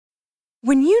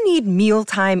When you need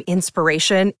mealtime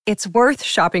inspiration, it's worth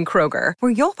shopping Kroger,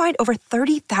 where you'll find over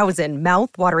 30,000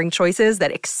 mouth-watering choices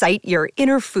that excite your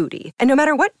inner foodie. And no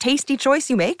matter what tasty choice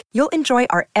you make, you'll enjoy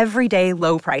our everyday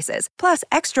low prices, plus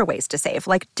extra ways to save,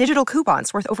 like digital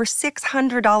coupons worth over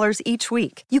 $600 each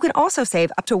week. You can also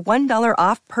save up to $1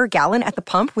 off per gallon at the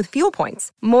pump with fuel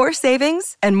points. More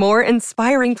savings and more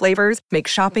inspiring flavors make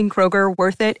shopping Kroger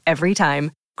worth it every time.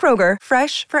 Kroger,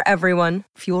 fresh for everyone.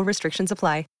 Fuel restrictions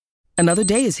apply. Another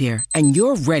day is here, and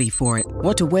you're ready for it.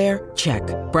 What to wear? Check.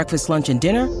 Breakfast, lunch, and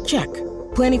dinner? Check.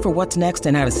 Planning for what's next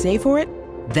and how to save for it?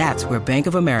 That's where Bank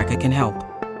of America can help.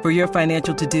 For your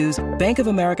financial to-dos, Bank of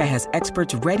America has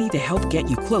experts ready to help get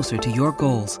you closer to your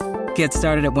goals. Get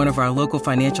started at one of our local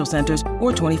financial centers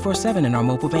or 24/7 in our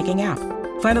mobile banking app.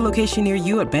 Find a location near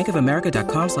you at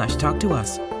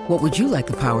bankofamerica.com/talktous. What would you like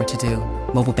the power to do?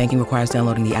 Mobile banking requires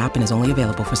downloading the app and is only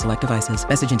available for select devices.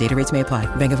 Message and data rates may apply.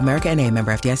 Bank of America N.A.,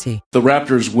 member FDIC. The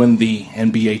Raptors win the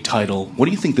NBA title. What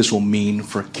do you think this will mean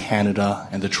for Canada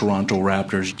and the Toronto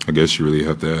Raptors? I guess you really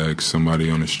have to ask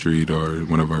somebody on the street or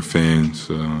one of our fans.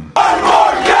 One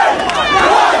more game!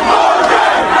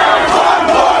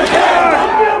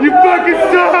 You fucking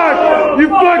suck! You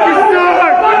fucking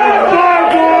suck! Bye,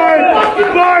 boy! Bye,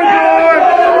 boy!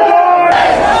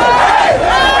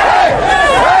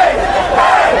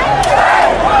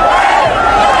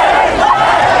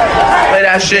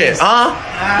 That shit, huh?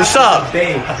 What's up?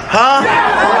 Huh?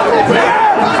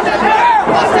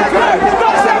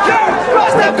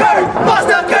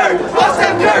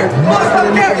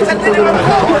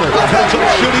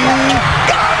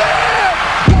 Got it!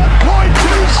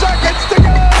 1.2 seconds to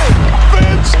go!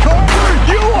 Vince Carter,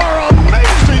 you are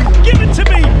amazing! Give it to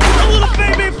me! A little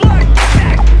baby black!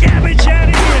 Cabbage out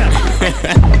of here!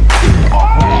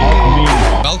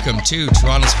 Welcome to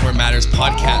Toronto Sport Matters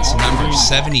podcast number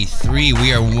 73.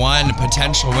 We are one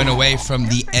potential win away from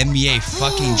the NBA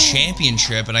fucking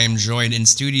championship, and I am joined in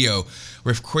studio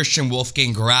with Christian,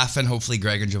 Wolfgang, Graffin. Hopefully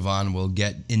Greg and Javon will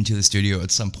get into the studio at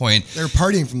some point. They're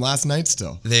partying from last night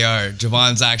still. They are.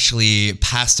 Javon's actually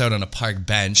passed out on a park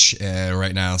bench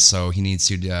right now, so he needs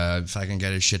to, if I can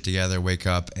get his shit together, wake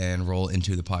up and roll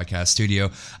into the podcast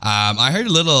studio. I heard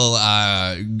a little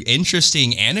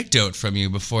interesting anecdote from you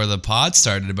before the pod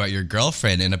started about your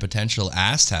girlfriend and a potential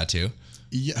ass tattoo.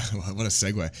 Yeah, what a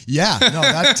segue. Yeah, no,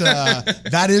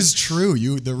 that is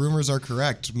true. The rumors are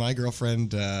correct. My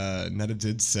girlfriend Netta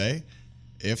did say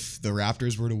if the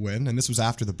Raptors were to win, and this was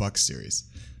after the Bucks series,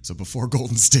 so before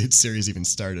Golden State series even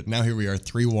started. Now here we are,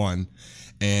 3-1,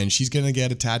 and she's gonna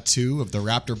get a tattoo of the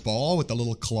Raptor ball with the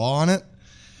little claw on it.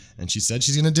 And she said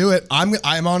she's going to do it.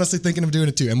 I'm honestly thinking of doing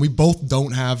it too. And we both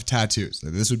don't have tattoos.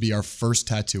 This would be our first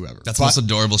tattaoo ever. That's most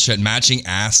adorable shit. Matching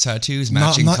ass tattoos,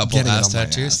 matching couple ass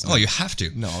tattoos. Oh, you have to.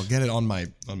 No, I'll get it on my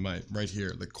right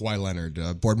here. Like Kawhi Leonard,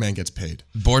 Boardman gets paid.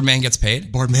 Boardman gets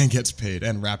paid? Boardman gets paid.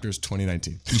 And Raptors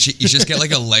 2019. You should just get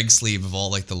like a leg sleeve of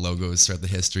all like the logos throughout the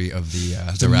history of the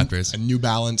Raptors. A New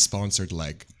Balance sponsored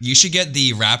leg. You should get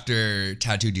the Raptor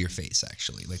tattooed to your face,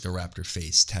 actually. Like the Raptor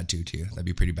face tattooed to you. That'd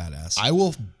be pretty badass. I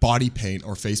will body paint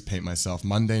or face paint myself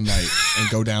Monday night and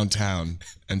go downtown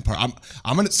and I'm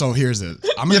gonna. So here's it.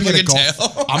 I'm gonna be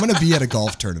at a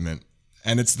golf tournament,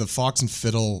 and it's the Fox and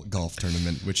Fiddle golf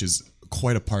tournament, which is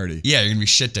quite a party. Yeah, you're gonna be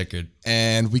shit dickered.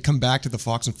 And we come back to the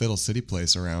Fox and Fiddle City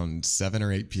Place around 7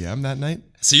 or 8 p.m. that night.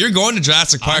 So you're going to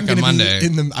Jurassic Park on Monday.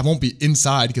 I won't be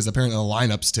inside because apparently the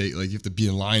lineups take, like, you have to be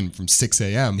in line from 6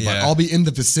 a.m. Yeah. But I'll be in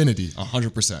the vicinity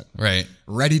 100%. Right.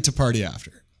 Ready to party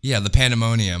after. Yeah, the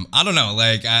pandemonium. I don't know.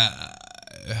 Like,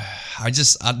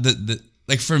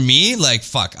 like for me, like,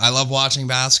 fuck, I love watching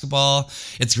basketball.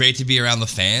 It's great to be around the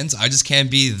fans. I just can't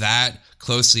be that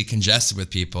closely congested with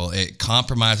people. It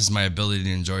compromises my ability to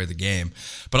enjoy the game.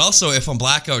 But also, if I'm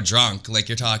blackout drunk, like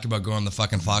you're talking about going to the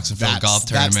fucking Fox and Fiddle golf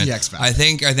tournament, that's the X factor. I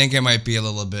think it might be a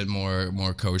little bit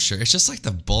more kosher. It's just like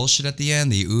the bullshit at the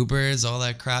end, the Ubers, all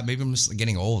that crap. Maybe I'm just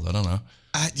getting old. I don't know.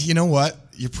 You know what?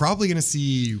 You're probably going to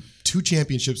see 2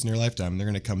 championships in your lifetime. They're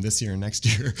going to come this year and next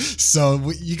year.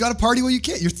 So you got to party while you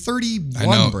can. You're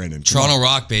 31, Brandon. Toronto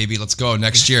Rock, baby. Let's go.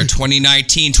 Next year,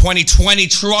 2019, 2020,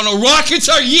 Toronto Rockets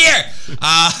are year.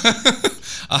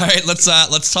 All right,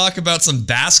 let's talk about some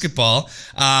basketball.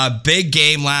 Big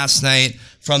game last night.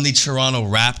 from the Toronto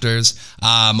Raptors.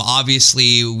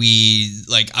 Obviously,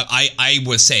 I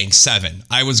was saying 7.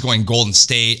 I was going Golden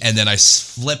State, and then I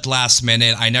flipped last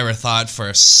minute. I never thought for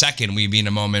a second we'd be in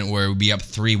a moment where we'd be up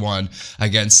 3-1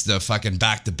 against the fucking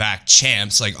back-to-back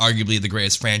champs, like arguably the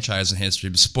greatest franchise in history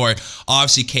of the sport.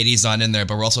 Obviously, KD's not in there,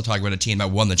 but we're also talking about a team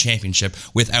that won the championship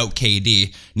without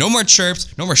KD. No more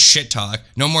chirps, no more shit talk,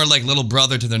 no more like little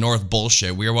brother to the north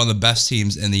bullshit. We are one of the best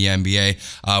teams in the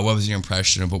NBA. What was your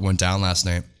impression of what went down last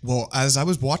night? Well, as I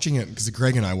was watching it, because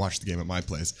Greg and I watched the game at my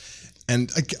place,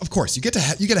 and of course, you get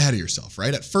ahead of yourself,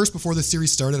 right? At first, before the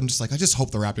series started, I'm just like, I just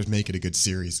hope the Raptors make it a good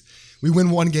series. We win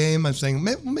one game, I'm saying,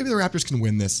 maybe the Raptors can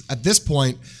win this. At this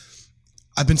point,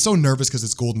 I've been so nervous because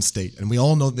it's Golden State, and we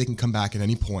all know they can come back at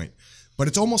any point. But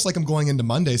it's almost like I'm going into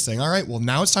Monday saying, all right, well,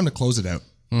 now it's time to close it out.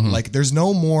 Like, there's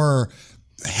no more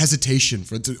hesitation.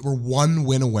 We're one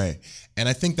win away. And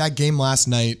I think that game last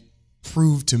night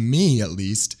proved to me, at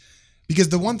least, because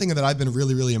the one thing that I've been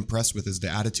really, really impressed with is the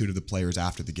attitude of the players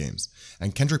after the games.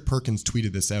 And Kendrick Perkins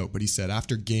tweeted this out, but he said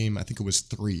after game, I think it was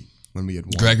 3 when we had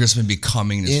won. Gregor's been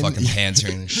becoming his fucking pants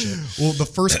hearing this shit. Well, the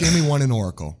first game we won in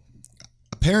Oracle.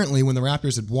 Apparently, when the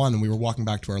Raptors had won and we were walking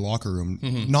back to our locker room,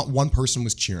 not one person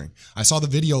was cheering. I saw the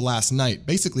video last night.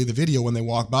 Basically, the video when they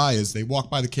walk by is they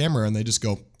walk by the camera and they just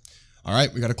go, all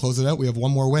right, we got to close it out. We have one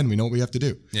more win. We know what we have to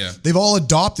do. Yeah. They've all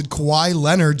adopted Kawhi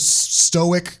Leonard's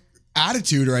stoic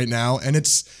attitude right now, and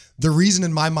it's the reason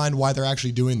in my mind why they're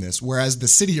actually doing this. Whereas the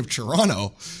city of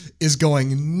Toronto is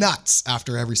going nuts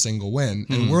after every single win,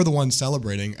 and we're the ones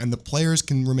celebrating, and the players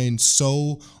can remain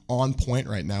so on point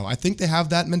right now. I think they have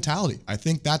that mentality. I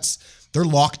think they're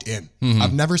locked in.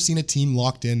 I've never seen a team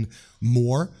locked in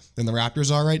more than the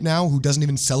Raptors are right now, who doesn't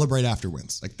even celebrate after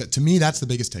wins. Like to me, that's the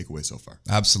biggest takeaway so far.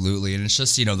 Absolutely. And it's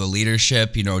just, the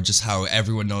leadership, just how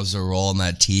everyone knows their role in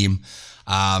that team.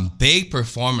 Big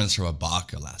performance from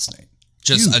Ibaka last night.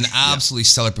 Just an absolutely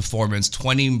stellar performance,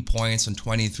 20 points in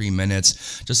 23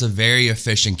 minutes. Just a very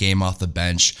efficient game off the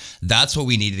bench. That's what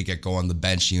we needed to get going, the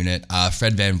bench unit.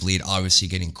 Fred VanVleet obviously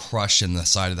getting crushed in the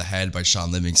side of the head by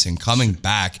Sean Livingston, coming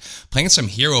back, playing some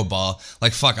hero ball.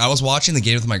 Like, fuck, I was watching the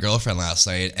game with my girlfriend last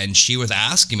night, and she was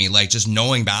asking me, like, just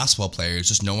knowing basketball players,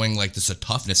 just knowing, like, just the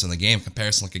toughness in the game,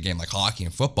 comparison like a game like hockey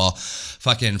and football.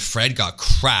 Fucking Fred got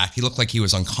cracked. He looked like he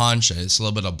was unconscious, a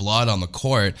little bit of blood on the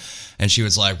court. And she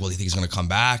was like, well, do you think he's going to come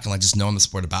back? And like, just knowing the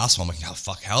sport of basketball, I'm like, oh,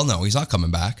 fuck, hell no, he's not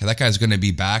coming back. That guy's going to be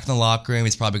back in the locker room.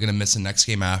 He's probably going to miss the next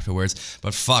game afterwards.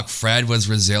 But fuck, Fred was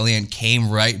resilient,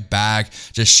 came right back,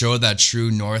 just showed that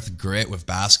true North grit with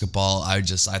basketball. I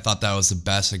thought that was the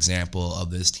best example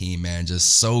of this team, man.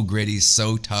 Just so gritty,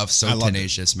 so tough, so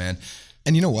tenacious, man.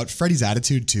 And you know what? Freddie's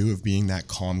attitude, too, of being that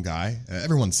calm guy,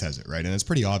 everyone says it, right? And it's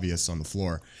pretty obvious on the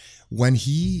floor. When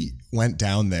he went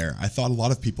down there, I thought a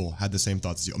lot of people had the same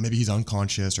thoughts as you. Oh, maybe he's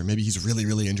unconscious, or maybe he's really,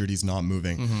 really injured. He's not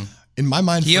moving. In my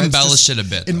mind, he embellished it a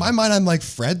bit. In my mind, I'm like,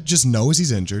 Fred just knows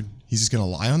he's injured. He's just going to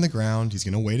lie on the ground. He's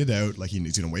going to wait it out. Like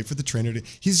he's going to wait for the trainer to.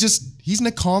 He's in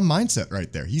a calm mindset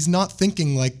right there. He's not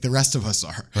thinking like the rest of us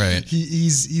are. Right.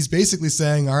 He's basically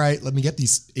saying, all right, let me get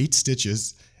these 8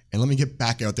 stitches and let me get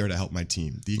back out there to help my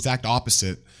team. The exact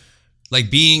opposite. Like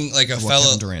being like a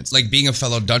fellow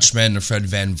Dutchman or Fred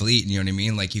VanVleet, you know what I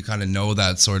mean? Like you kind of know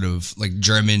that sort of like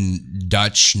German,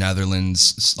 Dutch,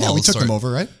 Netherlands. Yeah, we took them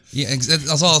over, right? Yeah,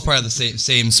 that's all part of the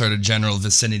same sort of general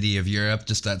vicinity of Europe.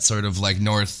 Just that sort of like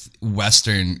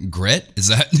northwestern grit. Is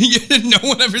that no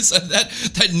one ever said that?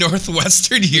 That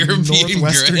northwestern European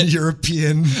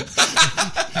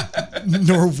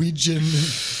Norwegian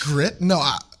grit? No,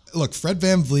 look, Fred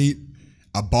VanVleet,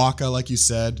 Ibaka, like you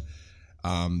said.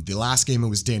 The last game it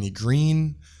was Danny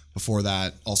Green. Before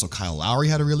that, also Kyle Lowry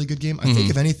had a really good game. I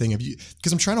think if anything,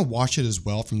 because I'm trying to watch it as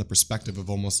well from the perspective of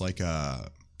almost like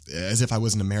as if I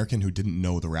was an American who didn't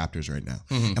know the Raptors right now.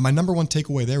 And my number one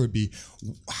takeaway there would be,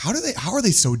 how are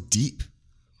they so deep?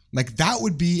 Like that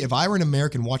would be, if I were an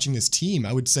American watching this team,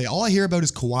 I would say all I hear about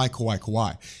is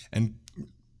Kawhi. And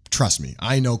trust me,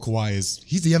 I know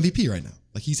he's the MVP right now.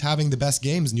 Like he's having the best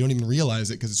games and you don't even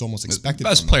realize it because it's almost expected.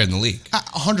 Best player in the league.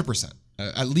 100%.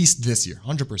 At least this year,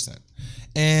 100%.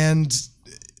 And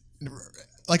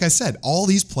like I said, all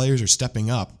these players are stepping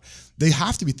up. They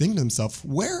have to be thinking to themselves,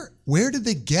 where did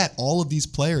they get all of these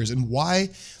players, and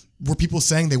why were people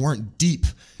saying they weren't deep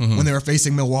when they were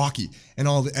facing Milwaukee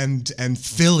and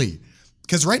Philly?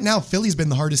 Because right now, Philly's been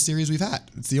the hardest series we've had.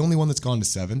 It's the only one that's gone to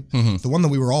 7. The one that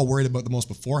we were all worried about the most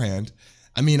beforehand.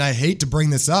 I mean, I hate to bring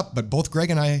this up, but both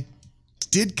Greg and I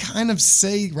did kind of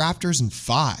say Raptors in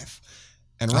 5.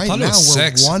 And right now we're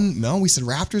 6. we said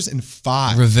Raptors in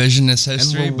 5. Revisionist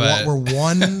history, and but we're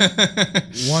one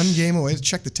game away.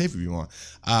 Check the tape if you want.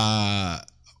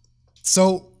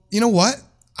 So you know what?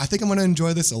 I think I'm going to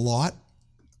enjoy this a lot.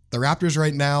 The Raptors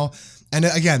right now, and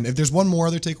again, if there's one more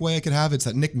other takeaway I could have, it's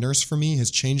that Nick Nurse for me has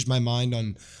changed my mind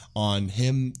on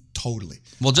him totally.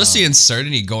 Well, just the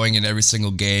uncertainty going in every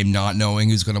single game, not knowing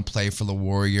who's going to play for the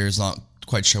Warriors, not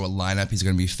quite sure what lineup he's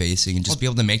going to be facing, and just be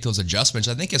able to make those adjustments.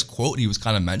 I think his quote he was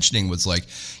kind of mentioning was like,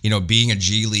 being a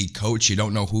G League coach, you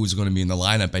don't know who's going to be in the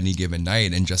lineup any given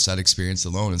night, and just that experience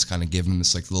alone is kind of giving him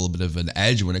this like little bit of an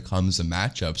edge when it comes to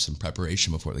matchups and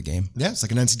preparation before the game. Yeah, it's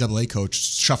like an NCAA coach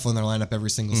shuffling their lineup every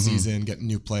single season, getting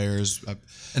new players.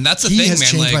 And that's the he thing, has man.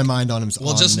 changed my mind on him.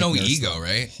 Well, just Nick no Nurse, ego, though.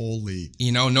 right? Holy.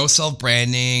 No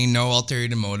self-branding, no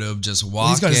ulterior motive, just walk in.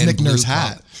 He's got his Nick Nurse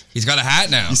hat. He's got a hat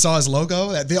now. You saw his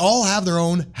logo? They all have their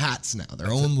own hats now,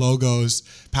 their own logos.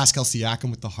 Pascal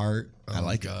Siakam with the heart. I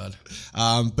like it.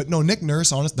 But no, Nick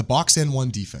Nurse, honest, the box and one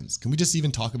defense. Can we just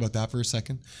even talk about that for a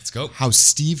second? Let's go. How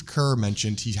Steve Kerr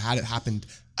mentioned he had it happen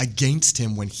against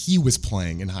him when he was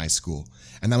playing in high school.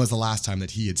 And that was the last time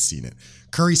that he had seen it.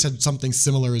 Curry said something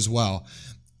similar as well.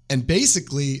 And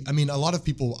basically, I mean, a lot of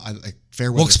people,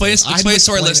 fair weather. Well, explain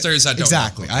to our listeners that don't know.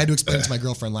 Exactly. I had to explain it to my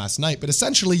girlfriend last night. But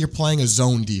essentially, you're playing a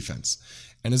zone defense.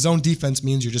 And a zone defense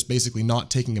means you're just basically not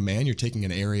taking a man. You're taking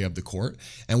an area of the court.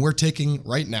 And we're taking,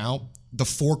 right now, the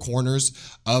four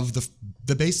corners of the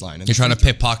baseline. You're trying to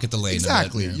pickpocket the lane.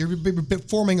 Exactly. Yeah. You're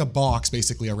forming a box,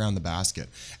 basically, around the basket.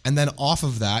 And then off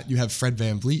of that, you have Fred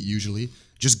VanVleet, usually,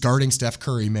 just guarding Steph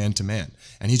Curry man-to-man.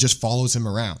 And he just follows him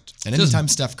around. And anytime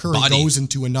Steph Curry goes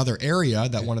into another area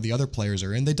that one of the other players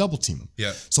are in, they double-team him.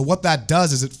 Yeah. So what that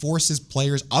does is it forces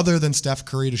players other than Steph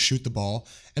Curry to shoot the ball,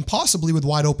 and possibly with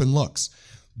wide-open looks.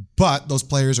 But those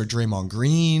players are Draymond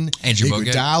Green, Andrew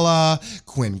Iguodala,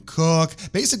 Quinn Cook.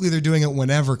 Basically, they're doing it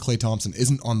whenever Klay Thompson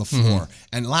isn't on the floor.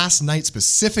 And last night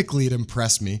specifically, it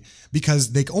impressed me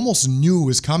because they almost knew it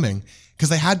was coming because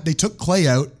they took Klay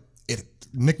out.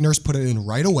 Nick Nurse put it in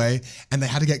right away, and they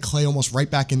had to get Klay almost right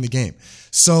back in the game.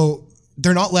 So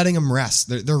they're not letting him rest.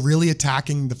 They're really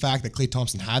attacking the fact that Klay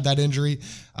Thompson had that injury.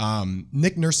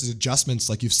 Nick Nurse's adjustments,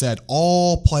 like you've said,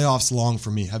 all playoffs long for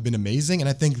me have been amazing. And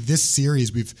I think this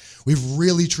series, we've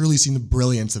really, truly seen the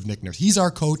brilliance of Nick Nurse. He's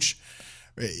our coach.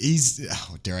 He's,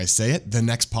 dare I say it, the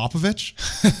next Popovich.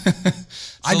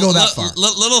 I go that far.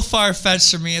 Little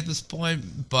far-fetched for me at this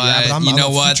point, but, yeah, but I'm you know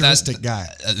a what? Futuristic guy.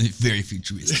 Very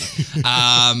futuristic.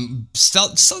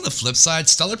 Still on the flip side,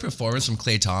 stellar performance from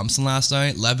Klay Thompson last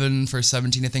night. 11 for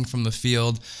 17, I think, from the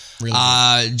field. Really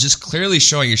just clearly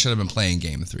showing you should have been playing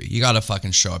game 3. You got to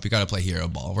fucking show up. You got to play hero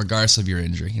ball, regardless of your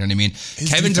injury. You know what I mean?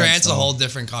 Kevin Durant's a whole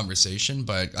different conversation,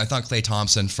 but I thought Klay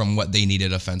Thompson, from what they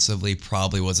needed offensively,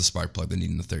 probably was a spark plug they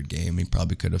needed in the third game. He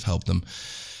probably could have helped them.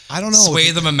 I don't know.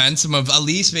 Sway the momentum of at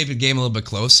least maybe the game a little bit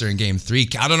closer in game 3.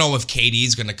 I don't know if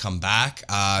KD's going to come back.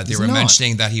 They were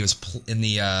mentioning that he was in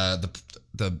the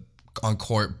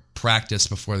on-court practice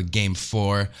before the game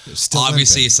 4.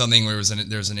 Obviously, something where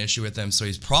there's an issue with him, so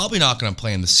he's probably not going to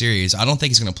play in the series. I don't think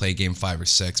he's going to play game 5 or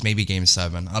 6, maybe game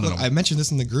 7. I don't know. I mentioned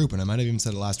this in the group, and I might have even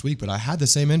said it last week, but I had the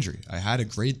same injury. I had a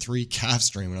grade 3 calf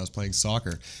strain when I was playing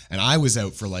soccer, and I was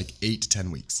out for like 8 to 10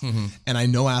 weeks. Mm-hmm. And I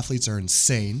know athletes are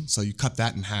insane, so you cut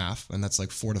that in half, and that's like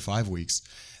 4 to 5 weeks.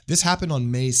 This happened on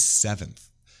May 7th,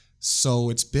 so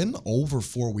it's been over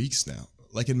 4 weeks now.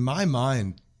 Like, in my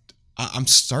mind, I'm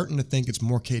starting to think it's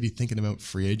more KD thinking about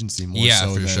free agency more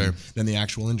than the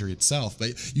actual injury itself.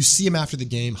 But you see him after the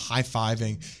game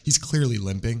high-fiving. He's clearly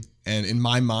limping. And in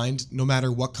my mind, no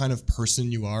matter what kind of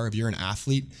person you are, if you're an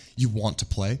athlete, you want to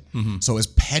play. Mm-hmm. So as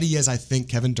petty as I think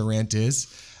Kevin Durant is,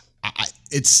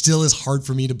 it still is hard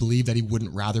for me to believe that he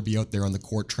wouldn't rather be out there on the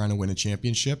court trying to win a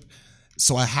championship.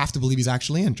 So I have to believe he's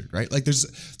actually injured, right? Like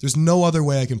there's no other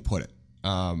way I can put it.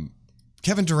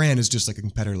 Kevin Durant is just like a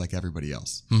competitor like everybody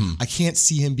else. Mm-hmm. I can't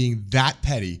see him being that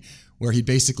petty where he'd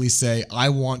basically say, I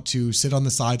want to sit on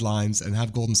the sidelines and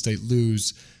have Golden State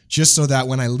lose just so that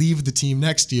when I leave the team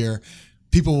next year,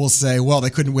 people will say, well,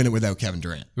 they couldn't win it without Kevin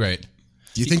Durant. Right.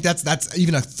 Do you think that's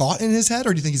even a thought in his head,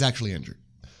 or do you think he's actually injured?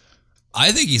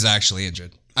 I think he's actually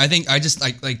injured. I think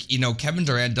Kevin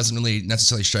Durant doesn't really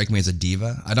necessarily strike me as a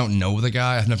diva. I don't know the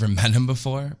guy. I've never met him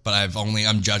before, but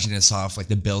I'm judging this off like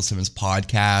the Bill Simmons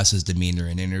podcast, his demeanor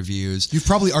in interviews. You've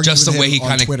probably argued just with the way he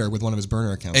on Twitter with one of his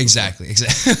burner accounts. Exactly.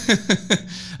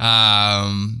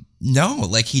 No,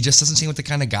 like he just doesn't seem like the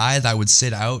kind of guy that would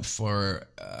sit out for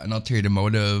an ulterior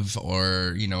motive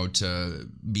or, to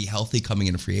be healthy coming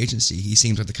into free agency. He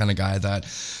seems like the kind of guy that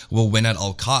will win at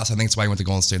all costs. I think that's why he went to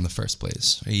Golden State in the first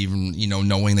place. Even,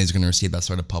 knowing that he's going to receive that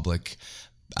sort of public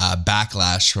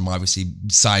backlash from obviously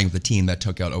signing with the team that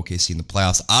took out OKC in the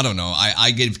playoffs. I don't know. I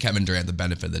give Kevin Durant the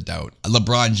benefit of the doubt.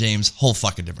 LeBron James, whole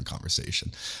fucking different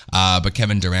conversation. But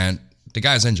Kevin Durant, the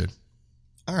guy's injured.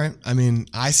 All right. I mean,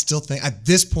 I still think at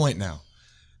this point now,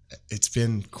 it's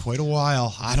been quite a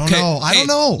while. I don't know. I don't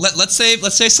know. Let's say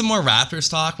some more Raptors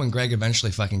talk when Greg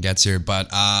eventually fucking gets here. But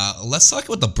let's talk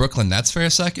about the Brooklyn Nets for a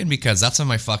second, because that's on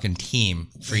my fucking team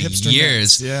for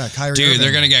years. Nets. Yeah, Kyrie Dude, Irving.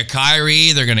 they're going to get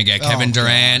Kyrie. They're going to get Kevin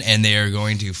Durant. And they are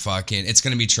going to fucking... It's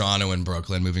going to be Toronto and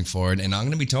Brooklyn moving forward. And I'm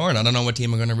going to be torn. I don't know what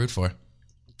team I'm going to root for.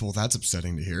 Well, that's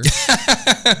upsetting to hear.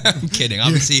 I'm kidding.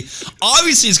 Obviously,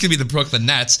 it's gonna be the Brooklyn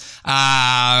Nets.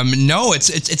 No,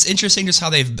 it's interesting just how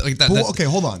they've like that. Okay,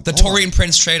 hold on. The Taurean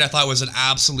Prince trade I thought was an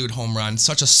absolute home run.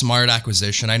 Such a smart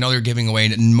acquisition. I know they're giving away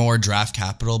more draft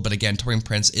capital, but again, Taurean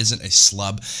Prince isn't a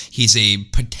slub. He's a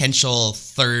potential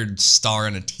third star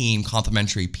in a team,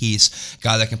 complementary piece,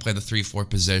 guy that can play the 3-4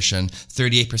 position,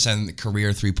 38%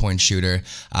 career 3-point shooter.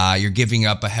 You're giving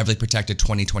up a heavily protected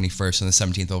 2021st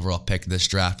and the 17th overall pick this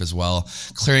draft as well,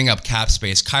 clearing up cap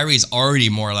space. Kyrie's already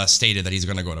more or less stated that he's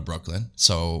going to go to Brooklyn.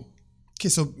 So, okay.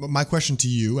 So my question to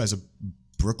you, as a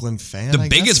Brooklyn fan, the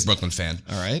biggest Brooklyn fan,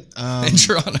 all right, in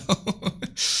Toronto,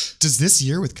 does this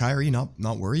year with Kyrie not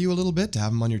worry you a little bit to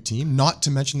have him on your team? Not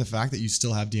to mention the fact that you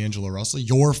still have D'Angelo Russell,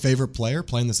 your favorite player,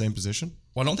 playing the same position.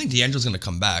 Well, I don't think D'Angelo's going to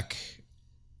come back.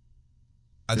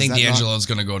 I think D'Angelo's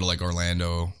going to go to like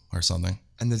Orlando or something.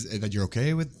 And that you're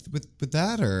okay with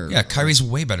that, or yeah, Kyrie's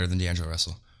way better than D'Angelo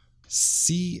Russell.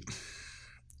 See,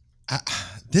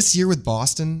 this year with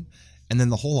Boston, and then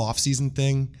the whole offseason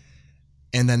thing,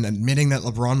 and then admitting that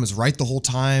LeBron was right the whole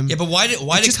time. Yeah, but why did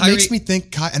Kyrie? Makes me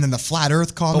think. And then the flat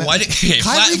Earth comment. But why did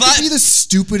Kyrie could be the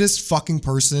stupidest fucking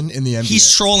person in the NBA?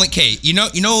 He's trolling. Okay, you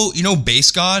know,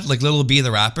 Base God, like Lil B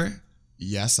the rapper.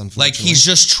 Yes, unfortunately. Like he's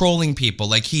just trolling people.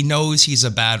 Like he knows he's a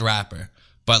bad rapper.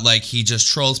 But, like, he just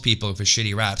trolls people with his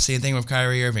shitty rap. Same thing with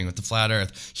Kyrie Irving, with the Flat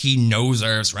Earth. He knows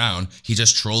Earth's round. He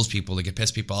just trolls people to get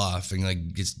piss people off and,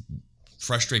 like, just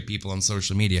frustrate people on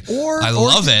social media. I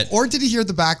love it. Or did he hear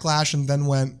the backlash and then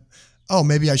went, oh,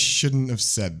 maybe I shouldn't have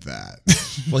said that?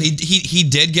 Well, he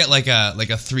did get, like a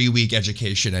 3-week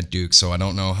education at Duke, so I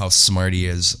don't know how smart he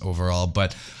is overall.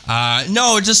 But,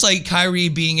 no, just, like, Kyrie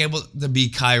being able to be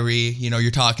Kyrie. You know,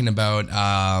 you're talking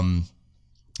about...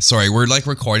 Sorry, we're like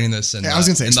recording this. I was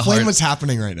going to say, explain what's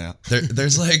happening right now.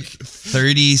 There's like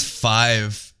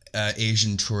 35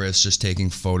 Asian tourists just taking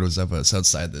photos of us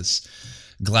outside this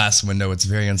glass window. It's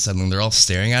very unsettling. They're all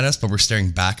staring at us, but we're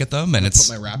staring back at them. And it's...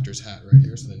 put my Raptors hat right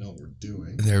here so they know what we're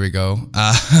doing. There we go.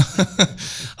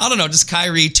 I don't know, just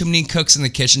Kyrie, too many cooks in the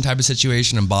kitchen type of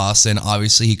situation in Boston.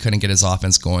 Obviously, he couldn't get his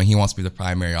offense going. He wants to be the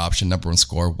primary option, number one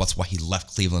scorer. That's why he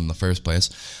left Cleveland in the first place.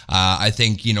 I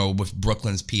think, you know, with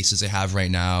Brooklyn's pieces they have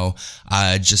right now,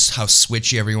 just how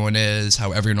switchy everyone is,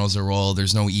 how everyone knows their role.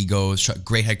 There's no egos.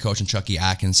 Great head coach in Chucky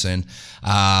Atkinson.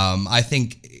 I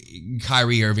think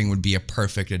Kyrie Irving would be a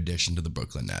perfect addition to the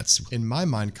Brooklyn Nets. In my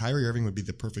mind, Kyrie Irving would be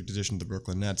the perfect addition to the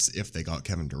Brooklyn Nets if they got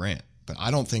Kevin Durant. But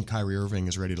I don't think Kyrie Irving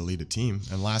is ready to lead a team,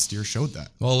 and last year showed that.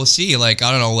 Well, we'll see. Like,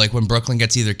 I don't know, like when Brooklyn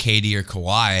gets either KD or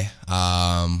Kawhi,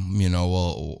 you know,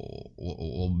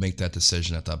 we'll make that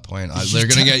decision at that point. They're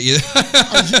going to get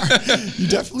either. You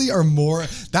definitely are more.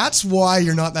 That's why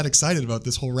you're not that excited about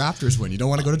this whole Raptors win. You don't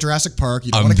want to go to Jurassic Park.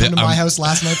 You don't want to come to my house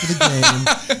last night for the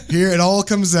game. Here, it all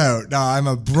comes out. Now, I'm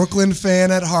a Brooklyn fan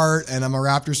at heart, and I'm a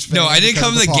Raptors fan. No, I didn't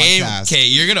come to the game. Okay,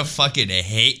 you're going to fucking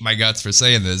hate my guts for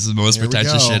saying this. This is the most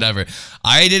pretentious shit ever.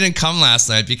 I didn't come last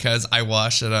night because I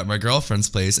watched it at my girlfriend's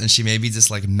place, and she made me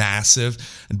this like massive,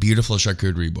 beautiful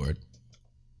charcuterie board.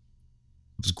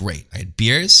 It was great. I had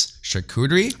beers,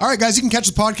 charcuterie. All right, guys, you can catch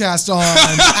the podcast on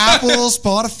Apple,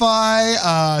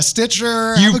 Spotify,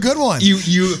 Stitcher. Have a good one.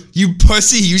 You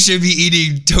pussy. You should be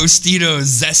eating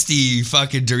Tostitos zesty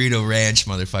fucking Dorito Ranch,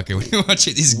 motherfucker. When you're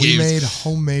watching these games. We made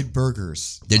homemade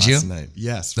burgers last night.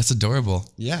 Yes. That's adorable.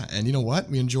 Yeah, and you know what?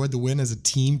 We enjoyed the win as a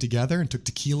team together and took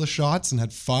tequila shots and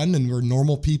had fun, and we're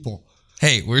normal people.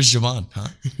 Hey, where's Javon? Huh?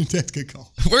 That's a good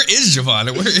call. Where is Javon?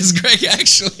 And where is Greg,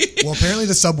 actually? Well, apparently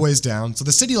the subway's down. So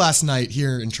the city last night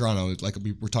here in Toronto, like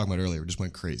we were talking about earlier, just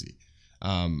went crazy.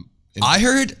 I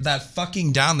heard that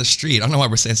fucking down the street, I don't know why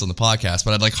we're saying this on the podcast,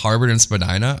 but I'd like Harvard and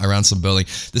Spadina around some building.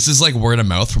 This is like word of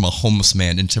mouth from a homeless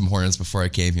man in Tim Hortons before I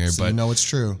came here. So but you know it's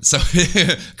true. So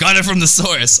got it from the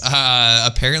source.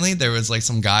 Apparently there was like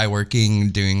some guy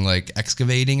doing like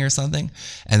excavating or something.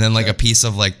 And then like a piece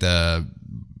of like the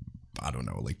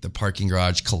parking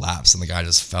garage collapsed and the guy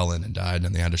just fell in and died,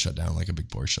 and they had to shut down like a big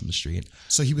portion of the street.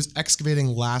 So he was excavating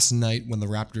last night when the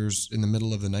Raptors, in the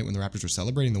middle of the night when the Raptors were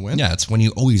celebrating the win? Yeah, it's when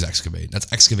you always excavate.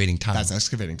 That's excavating time. That's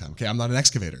excavating time. Okay, I'm not an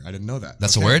excavator. I didn't know that.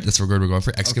 That's a word? That's a word we're going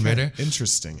for? Excavator? Okay.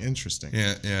 Interesting.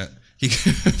 Yeah. He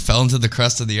fell into the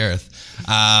crust of the earth.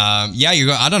 I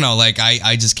don't know. Like,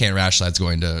 I just can't rationalize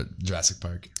going to Jurassic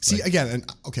Park. See, again,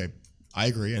 and okay, I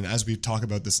agree. And as we talk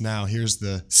about this now, here's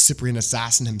the Cyprian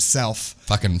assassin himself.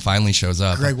 Fucking finally shows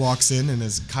up. Greg walks in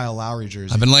his Kyle Lowry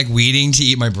jersey. I've been like waiting to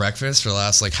eat my breakfast for the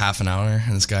last like half an hour,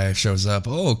 and this guy shows up.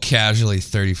 Oh, casually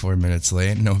 34 minutes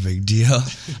late. No big deal.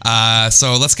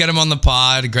 So let's get him on the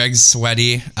pod. Greg's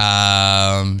sweaty.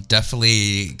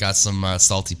 Definitely got some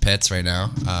salty pits right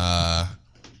now.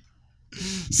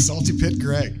 Salty pit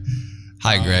Greg.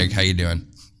 Hi, Greg. How you doing?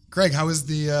 Greg, how'd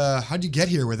you get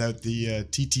here without the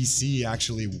TTC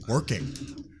actually working?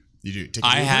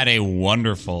 I had a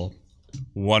wonderful,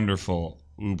 wonderful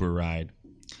Uber ride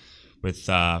with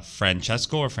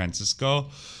Francesco or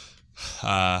Francisco.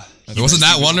 It wasn't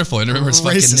that wonderful. I don't remember his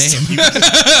fucking name.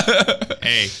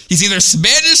 Hey, he's either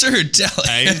Spanish or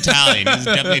Italian. He's Italian. He's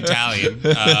definitely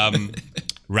Italian.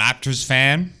 Raptors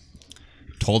fan.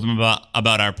 Told him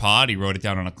about our pod. He wrote it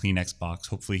down on a Kleenex box.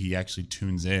 Hopefully, he actually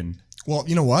tunes in. Well,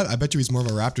 you know what? I bet you he's more of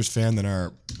a Raptors fan than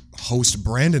our host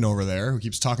Brandon over there, who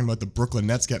keeps talking about the Brooklyn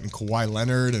Nets getting Kawhi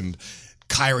Leonard and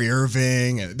Kyrie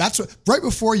Irving. And that's what, right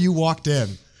before you walked in.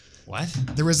 What?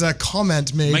 There was a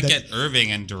comment made. You might get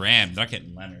Irving and Durant. They're not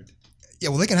getting Leonard. Yeah,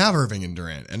 well, they can have Irving and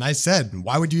Durant. And I said,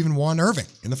 why would you even want Irving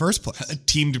in the first place?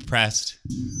 Team depressed.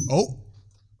 Oh.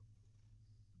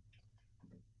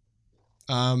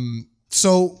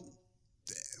 So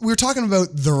we were talking about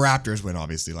the Raptors win,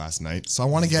 obviously, last night. So I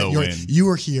want to get you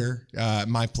were here at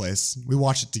my place. We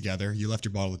watched it together. You left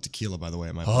your bottle of tequila, by the way,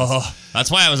 at my place. Oh, that's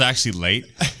why I was actually late.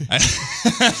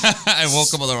 I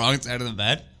woke up on the wrong side of the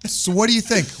bed. So what do you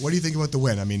think? What do you think about the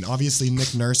win? I mean, obviously,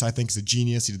 Nick Nurse, I think, is a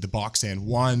genius. He did the box and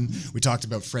won. We talked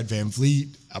about Fred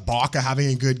VanVleet, Ibaka having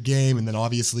a good game, and then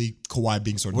obviously Kawhi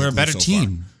being sort of We're a better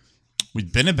team.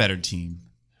 We've been a better team.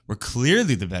 We're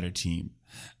clearly the better team.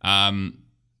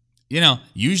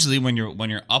 Usually when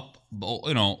you're up,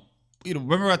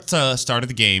 remember at the start of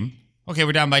the game, okay,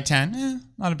 we're down by 10,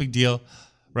 not a big deal,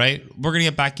 right? We're going to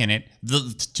get back in it.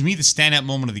 To me, the standout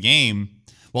moment of the game,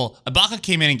 well, Ibaka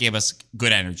came in and gave us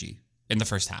good energy in the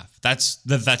first half.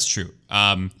 That's true.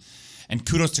 And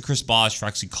kudos to Chris Bosh for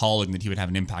actually calling that he would have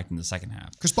an impact in the second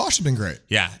half. Chris Bosh has been great.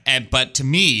 Yeah, but to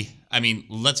me, I mean,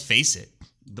 let's face it.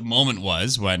 The moment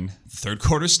was when the third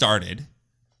quarter started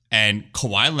and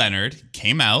Kawhi Leonard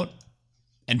came out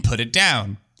and put it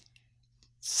down.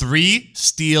 3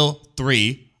 steal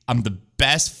 3. I'm the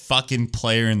best fucking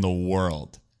player in the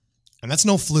world. And that's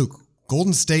no fluke.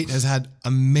 Golden State has had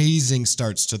amazing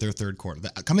starts to their third quarter.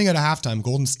 Coming out of halftime,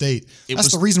 Golden State,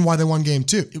 that's the reason why they won game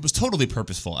 2. It was totally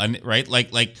purposeful. And right?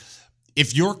 Like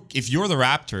if you're the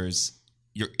Raptors,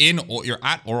 you're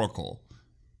at Oracle,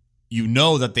 you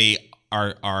know that they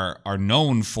are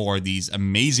known for these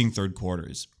amazing third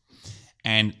quarters.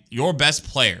 And your best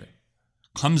player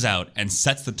comes out and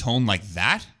sets the tone like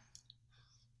that,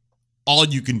 all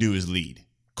you can do is lead.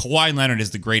 Kawhi Leonard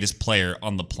is the greatest player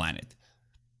on the planet.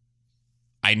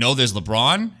 I know there's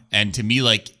LeBron, and to me,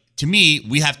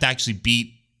 we have to actually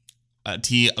beat a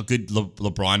good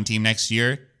LeBron team next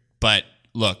year. But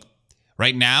look,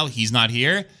 right now, he's not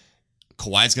here.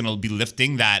 Kawhi's going to be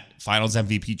lifting that Finals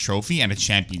MVP trophy and a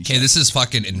championship. Okay, this is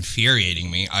fucking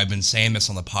infuriating me. I've been saying this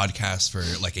on the podcast for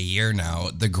like a year now.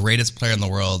 The greatest player in the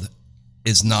world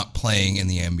is not playing in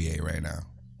the NBA right now.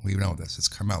 We know this. It's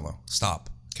Carmelo. Stop.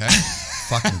 Okay?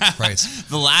 Fucking Christ.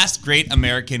 The last great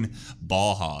American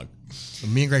ball hog.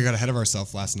 Me and Greg got ahead of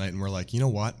ourselves last night, and we're like, you know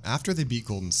what? After they beat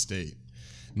Golden State,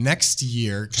 next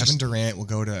year, Kevin Durant will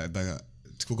go to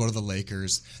the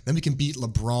Lakers. Then we can beat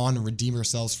LeBron and redeem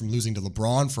ourselves from losing to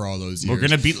LeBron for all those years. We're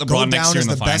going to beat LeBron next year in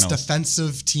the finals. Go down as the best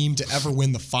defensive team to ever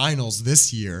win the finals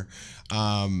this year.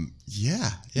 Yeah.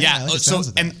 So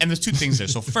and there's two things there.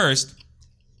 So first,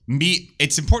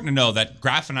 it's important to know that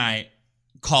Graf and I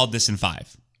called this in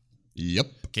 5. Yep.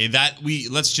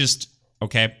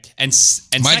 Okay, and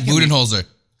Mike Budenholzer.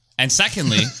 And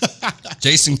secondly,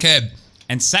 Jason Kidd.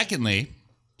 And secondly,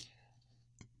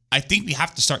 I think we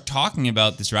have to start talking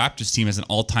about this Raptors team as an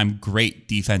all-time great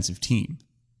defensive team.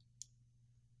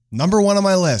 Number 1 on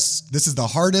my list. This is the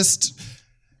hardest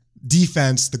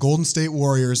defense the Golden State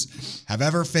Warriors have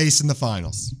ever faced in the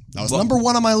finals. That was number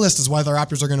 1 on my list is why the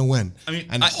Raptors are going to win.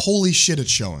 Holy shit, it's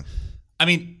showing. I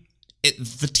mean,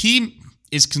 the team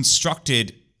is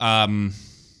constructed...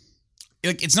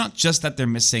 it's not just that they're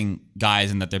missing guys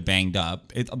and that they're banged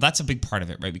up. That's a big part of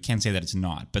it, right? We can't say that it's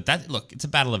not. But it's a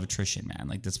battle of attrition, man.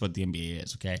 Like, that's what the NBA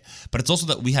is, okay? But it's also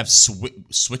that we have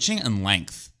switching and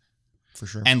length. For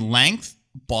sure. And length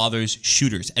bothers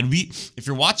shooters. And if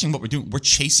you're watching what we're doing, we're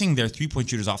chasing their 3-point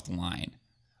shooters off the line,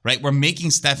 right? We're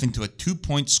making Steph into a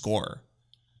 2-point scorer.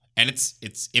 And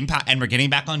it's impact. And we're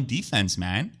getting back on defense,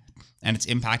 man. and it's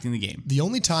impacting the game. The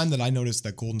only time that I noticed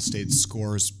that Golden State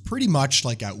scores pretty much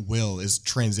like at will is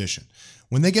transition.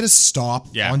 When they get a stop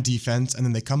on defense and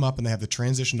then they come up and they have the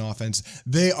transition offense,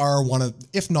 they are one of,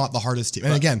 if not the hardest team.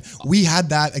 And again, we had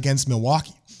that against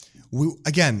Milwaukee.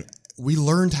 We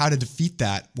learned how to defeat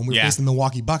that when we were facing the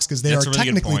Milwaukee Bucks because they are really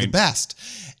technically the best.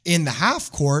 In the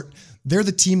half court, they're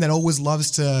the team that always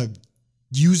loves to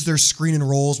use their screen and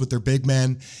rolls with their big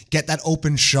men, get that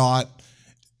open shot.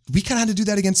 We kind of had to do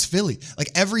that against Philly. Like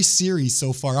every series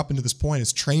so far up into this point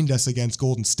has trained us against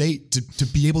Golden State to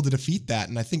be able to defeat that.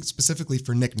 And I think specifically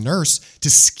for Nick Nurse to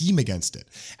scheme against it.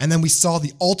 And then we saw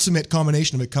the ultimate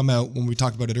combination of it come out when we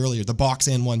talked about it earlier, the box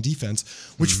and one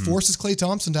defense, which forces Klay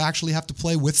Thompson to actually have to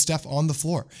play with Steph on the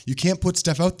floor. You can't put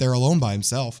Steph out there alone by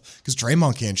himself because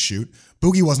Draymond can't shoot.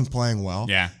 Boogie wasn't playing well.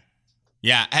 Yeah.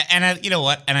 And you know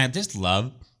what? And I just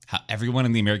love how everyone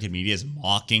in the American media is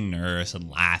mocking Nurse and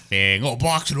laughing. Oh,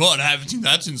 box and one. I haven't seen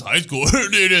that since high school.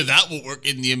 That won't work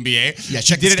in the NBA. Yeah,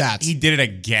 check the stats. He did it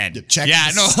again.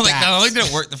 Not only did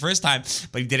it work the first time,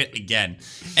 but he did it again.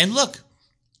 And look,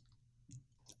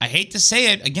 I hate to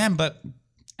say it again, but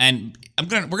we're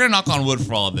gonna knock on wood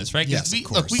for all of this, right? Yes, of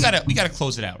course. Look, we gotta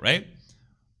close it out, right?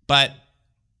 But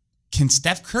can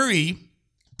Steph Curry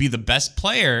be the best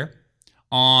player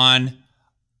on?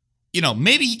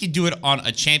 Maybe he could do it on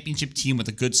a championship team with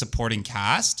a good supporting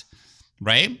cast,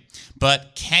 right?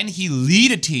 But can he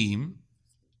lead a team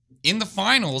in the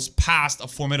finals past a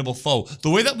formidable foe? The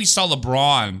way that we saw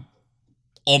LeBron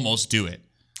almost do it.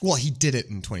 Well, he did it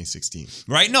in 2016.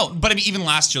 Right? No, but I mean, even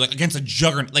last year, like against a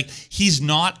juggernaut, like he's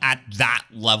not at that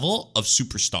level of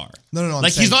superstar. No.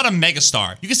 Like he's not a mega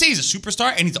star. You can say he's a superstar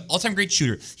and he's an all-time great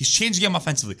shooter. He's changed the game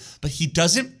offensively, but he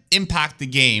doesn't impact the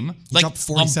game like on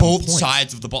both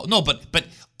sides of the ball. No, but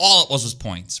all it was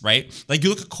points, right? Like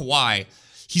you look at Kawhi,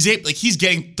 he's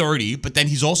getting 30, but then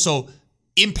he's also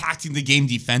impacting the game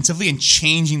defensively and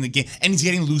changing the game, and he's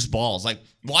getting loose balls. Like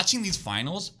watching these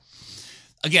finals.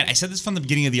 Again, I said this from the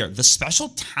beginning of the year. The special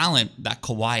talent that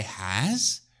Kawhi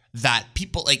has that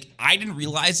people, I didn't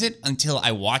realize it until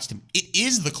I watched him. It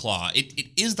is the claw.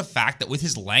 It is the fact that with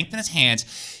his length in his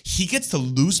hands, he gets to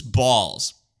loose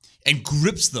balls and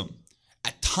grips them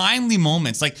at timely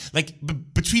moments.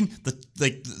 Between the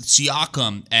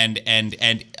Siakam and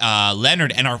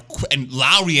Leonard and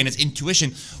Lowry and his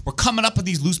intuition, we're coming up with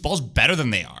these loose balls better than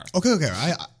they are. Okay.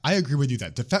 I agree with you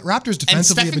that Raptors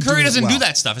defensively. And Stephen Curry doesn't do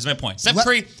that stuff. Is my point. Steph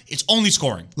Curry, it's only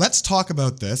scoring. Let's talk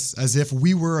about this as if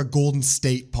we were a Golden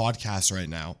State podcast right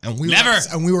now, and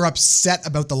we were upset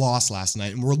about the loss last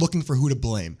night, and we're looking for who to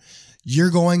blame.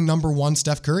 You're going number one,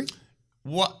 Steph Curry.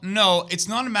 What? No, it's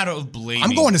not a matter of blaming.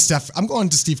 I'm going to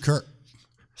Steve Kerr.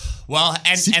 Well,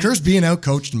 and Steve Kerr's being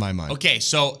outcoached in my mind. Okay,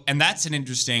 so and that's an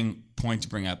interesting point to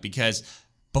bring up because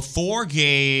before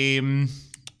game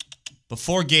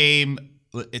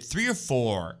 3 or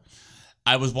 4,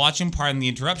 I was watching Pardon the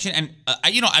Interruption, and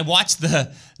I watched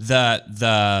the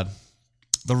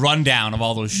rundown of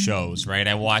all those shows, right?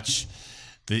 I watch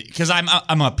because I'm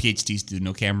a PhD student.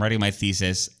 Okay, I'm writing my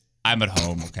thesis. I'm at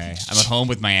home, okay? I'm at home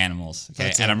with my animals,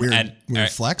 okay? That's a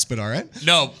weird flex, but all right.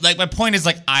 No, my point is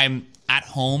I'm at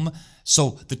home,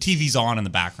 so the TV's on in the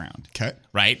background. Okay.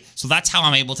 Right? So that's how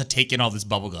I'm able to take in all this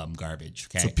bubblegum garbage,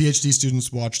 okay? So PhD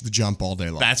students watch The Jump all day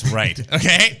long. That's right,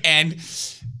 okay? And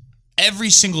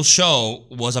every single show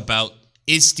was about,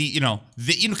 is Steve,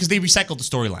 because they recycled the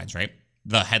storylines, right?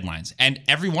 The headlines. And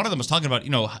every one of them was talking about,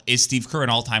 is Steve Kerr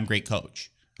an all-time great coach?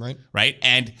 Right. Right?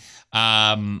 And,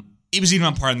 it was even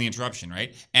on Pardon the Interruption,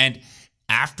 right? And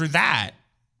after that,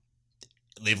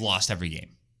 they've lost every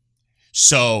game.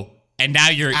 So, and now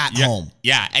you're at home.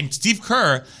 Yeah, and Steve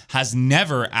Kerr has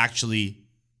never actually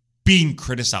been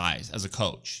criticized as a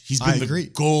coach. He's been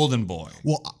the golden boy.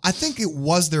 Well, I think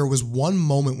there was one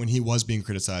moment when he was being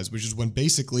criticized, which is when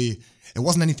basically it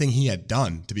wasn't anything he had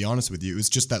done, to be honest with you. It was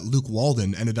just that Luke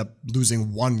Walden ended up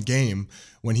losing one game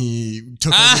when he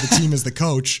took over the team as the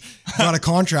coach, got a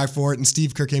contract for it, and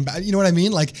Steve Kerr came back. You know what I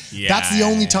mean? That's the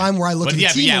only time where I looked at the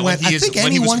team and went, I think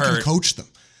anyone can coach them.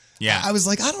 Yeah, I was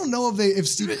like, I don't know if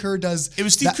Steve Kerr does. It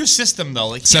was Steve Kerr's system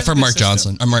though, except for Mark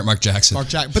Johnson. I'm right, Mark Jackson.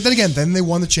 But then they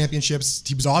won the championships.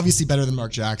 He was obviously better than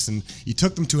Mark Jackson. He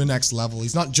took them to a next level.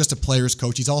 He's not just a player's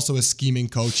coach. He's also a scheming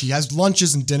coach. He has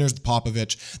lunches and dinners with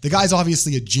Popovich. The guy's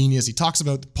obviously a genius. He talks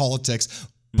about politics,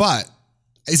 but.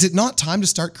 Is it not time to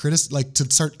start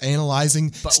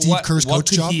analyzing Steve Kerr's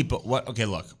coach job? Okay,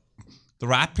 look, the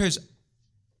Raptors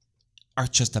are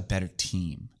just a better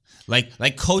team.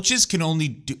 Like coaches can only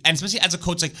do, and especially as a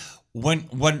coach,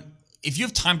 if you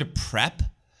have time to prep,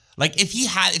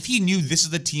 if he knew this is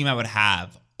the team I would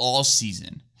have all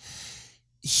season,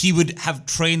 he would have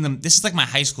trained them. This is like my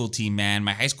high school team, man.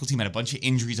 My high school team had a bunch of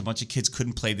injuries. A bunch of kids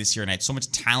couldn't play this year, and I had so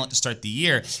much talent to start the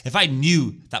year. If I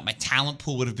knew that my talent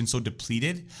pool would have been so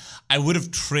depleted, I would have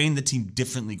trained the team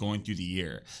differently going through the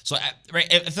year. So,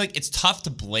 I feel like it's tough to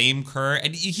blame Kerr.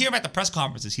 And you hear him at the press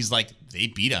conferences. He's like, they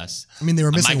beat us. I mean, they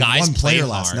were missing one player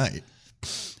last hard.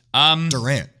 night.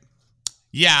 Durant.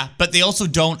 Yeah, but they also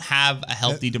don't have a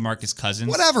healthy DeMarcus Cousins.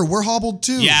 Whatever, we're hobbled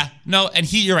too. Yeah, no, and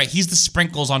you're right. He's the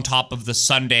sprinkles on top of the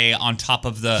sundae, on top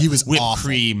of the whipped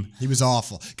cream. He was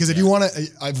awful. Because if you want to,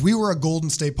 if we were a Golden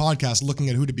State podcast looking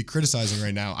at who to be criticizing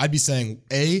right now, I'd be saying,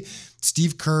 A,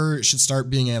 Steve Kerr should start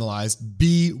being analyzed.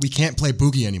 B, we can't play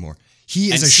Boogie anymore.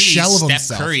 He is a shell of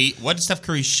himself. Curry, what did Steph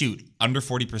Curry shoot? Under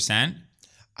 40%?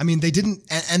 I mean, they didn't,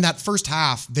 and that first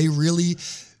half,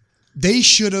 they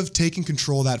should have taken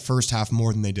control of that first half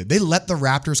more than they did. They let the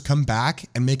Raptors come back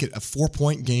and make it a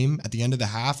 4-point game at the end of the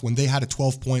half when they had a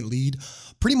 12-point lead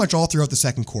pretty much all throughout the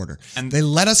second quarter. And they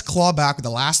let us claw back with the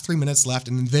last 3 minutes left.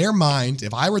 And in their mind,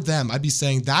 if I were them, I'd be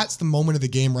saying that's the moment of the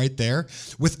game right there,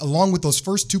 along with those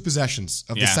first 2 possessions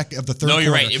of the third quarter. No,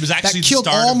 you're right. It was actually that killed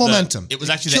all momentum. It was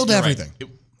actually killed everything.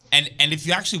 Right. And if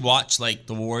you actually watch like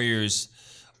the Warriors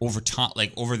over time,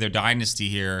 like over their dynasty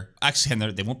here. Actually,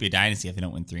 and they won't be a dynasty if they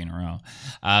don't win 3 in a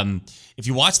row. If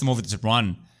you watch them over this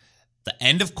run, the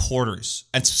end of quarters,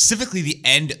 and specifically the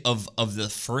end of the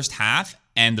first half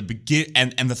and the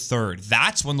and the third,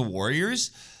 that's when the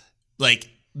Warriors,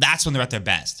 that's when they're at their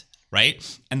best,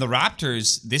 right? And the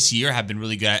Raptors this year have been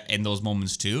really good in those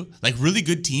moments too. Like really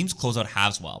good teams close out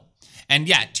halves well. And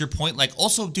yeah, to your point, like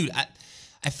also, dude,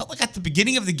 I felt like at the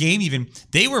beginning of the game even,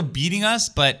 they were beating us,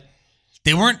 but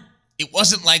they weren't. It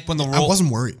wasn't like when I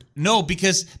wasn't worried. No,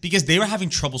 because they were having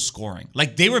trouble scoring.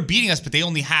 Like they were beating us, but they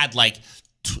only had like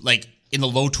in the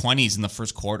low 20s in the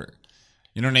first quarter.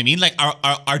 You know what I mean? Like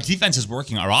our defense is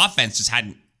working. Our offense just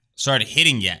hadn't started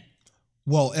hitting yet.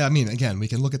 Well, I mean, again, we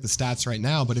can look at the stats right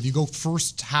now, but if you go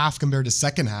first half compared to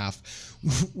second half,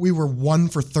 we were 1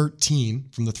 for 13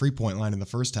 from the 3-point line in the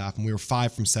first half, and we were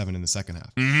 5 from 7 in the second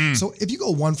half. Mm-hmm. So if you go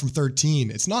 1 from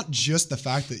 13, it's not just the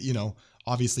fact that,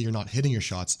 obviously you're not hitting your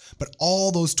shots, but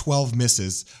all those 12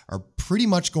 misses are pretty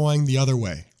much going the other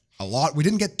way. A lot. We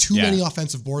didn't get too many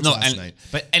offensive boards last night.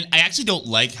 And I actually don't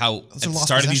like how at the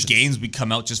start of these games we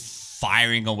come out just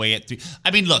firing away at 3.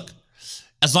 I mean, look,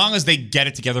 as long as they get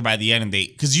it together by the end, and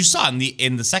because you saw in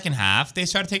the second half, they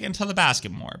started taking it to the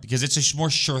basket more because it's a more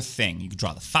sure thing. You can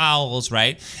draw the fouls,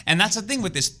 right? And that's the thing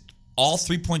with this all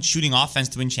 3-point shooting offense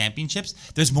to win championships.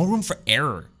 There's more room for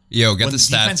error. Yo, get when the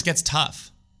stat. Defense gets tough.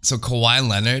 So Kawhi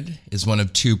Leonard is one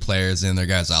of 2 players, and their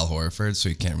guy's Al Horford, so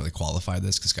you can't really qualify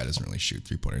this because guy doesn't really shoot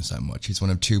 3-pointers that much. He's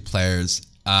one of 2 players,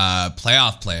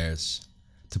 playoff players,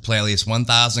 to play at least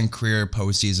 1,000 career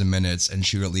postseason minutes and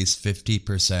shoot at least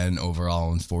 50%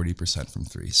 overall and 40% from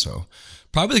 3. So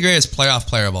probably the greatest playoff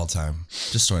player of all time.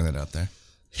 Just throwing that out there.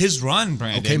 His run,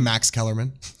 Brandon. Okay, Max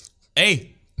Kellerman.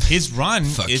 Hey, his run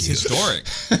is historic.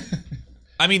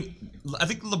 I mean, I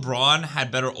think LeBron had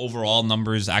better overall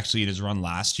numbers actually in his run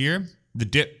last year. The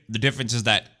difference is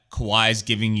that Kawhi's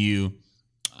giving you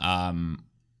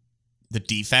the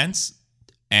defense.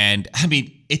 And I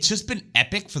mean, it's just been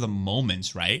epic for the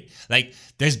moments, right? Like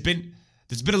there's been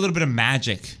a little bit of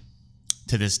magic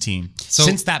to this team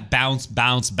since that bounce.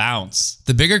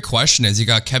 The bigger question is you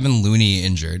got Kevin Looney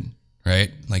injured,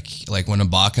 right? Like when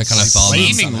Ibaka kind of fell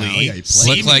down.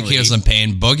 Looked like he was in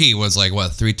pain. Boogie was like,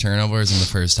 3 turnovers in the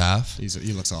first half?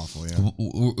 He looks awful, yeah.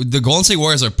 The Golden State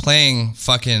Warriors are playing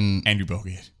fucking Andrew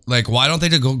Bogut. Like, why don't they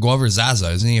just go over Zaza?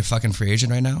 Isn't he a fucking free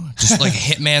agent right now? Just like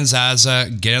hitman Zaza,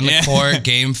 get in the court,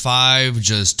 game 5,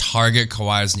 just target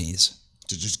Kawhi's knees.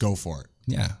 Just go for it.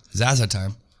 Yeah, Zaza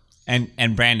time.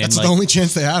 And Brandon, that's the only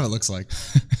chance they have. It looks like.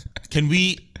 Can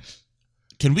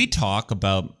we talk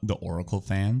about the Oracle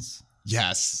fans?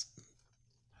 Yes.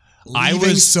 I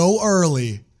was so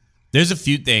early. There's a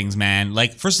few things, man.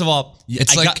 Like, first of all,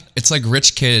 it's like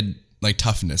rich kid. Like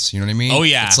toughness, you know what I mean? Oh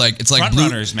yeah, it's like front blue,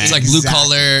 runners, man. It's like blue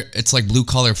collar. It's like blue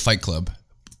collar Fight Club,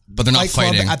 but they're not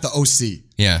fighting at the OC.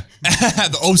 Yeah,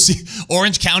 the OC,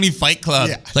 Orange County Fight Club.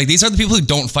 Yeah. Like these are the people who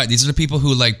don't fight. These are the people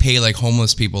who like pay like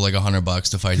homeless people like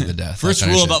 $100 to fight to the death. First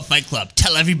rule about Fight Club: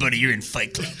 tell everybody you're in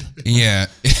Fight Club. Yeah,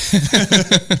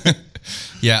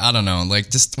 yeah. I don't know. Like,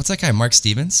 just what's that guy, Mark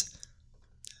Stevens?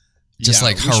 Just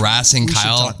harassing Kyle. We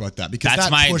should talk about that because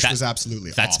that push was absolutely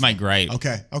That's awful. my gripe.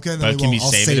 Okay. Then but can we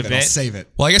save it a bit? I'll save it.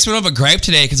 Well, I guess we don't have a gripe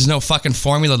today because there's no fucking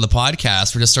formula to the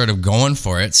podcast. We're just sort of going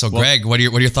for it. So, Greg, what are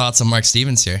your thoughts on Mark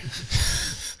Stevens here?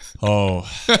 Oh,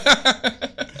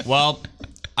 well,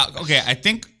 okay. I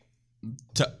think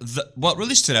what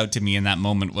really stood out to me in that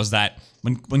moment was that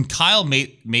when Kyle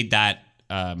made that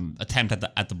attempt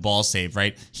at the ball save,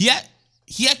 right? He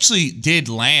actually did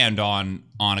land on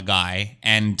a guy,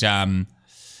 and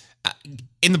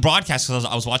in the broadcast, because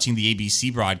I was watching the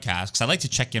ABC broadcast, because I like to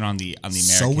check in on the American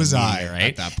So was media, I right?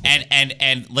 at that point.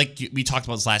 And like we talked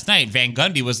about this last night, Van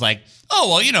Gundy was like, "Oh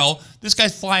well, you know, this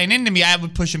guy's flying into me. I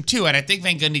would push him too." And I think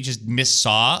Van Gundy just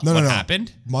missaw what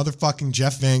happened. Motherfucking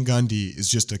Jeff Van Gundy is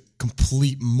just a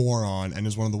complete moron and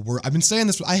is one of the worst. I've been saying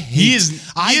this. He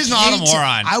is not a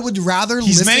moron. I would rather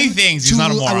He's listen many things. He's to, not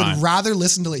a moron. I would rather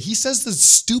listen to. He says the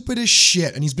stupidest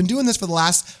shit, and he's been doing this for the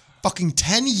last fucking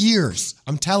 10 years.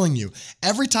 I'm telling you.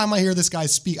 Every time I hear this guy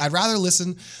speak, I'd rather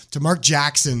listen to Mark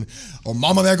Jackson or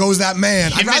Mama There Goes That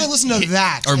Man. I'd rather listen to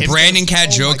that. Or Brandon my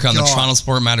Kajoka on the God. Toronto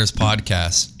Sport Matters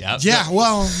podcast. Yeah,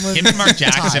 well. Him and Mark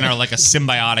Jackson are like a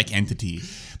symbiotic entity.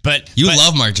 But You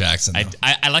love Mark Jackson, though.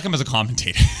 I like him as a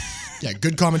commentator. Yeah,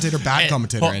 good commentator, bad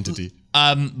commentator entity.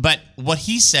 But what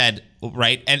he said,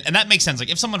 right, and that makes sense. Like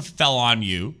if someone fell on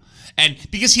you, and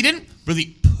because he didn't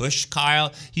really push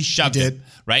Kyle, he shoved him,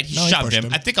 right? He shoved him.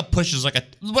 I think a push is like a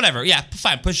whatever. Yeah,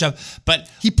 fine, push shove. But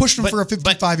he pushed him for a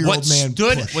 55-year-old man.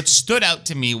 What stood out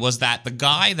to me was that the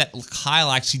guy that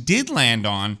Kyle actually did land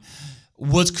on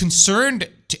was concerned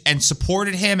and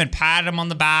supported him and patted him on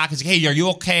the back. He's like, "Hey, are you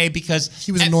okay?" Because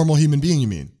he was a normal human being. You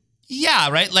mean? Yeah,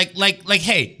 right. Like,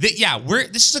 hey,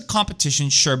 this is a competition,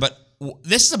 sure, but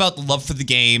this is about the love for the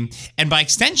game, and by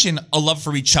extension, a love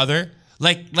for each other.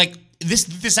 Like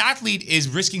this athlete is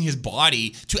risking his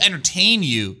body to entertain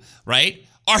you, right?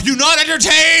 Are you not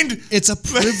entertained? It's a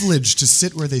privilege to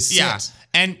sit where they sit. Yeah,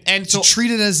 and to treat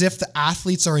it as if the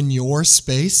athletes are in your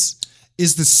space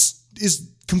is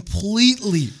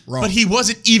completely wrong. But he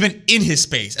wasn't even in his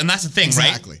space, and that's the thing,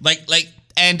 exactly. right? Like,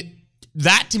 and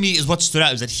that to me is what stood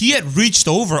out, is that he had reached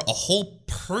over a whole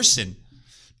person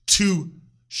to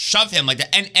shove him like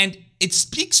that, and it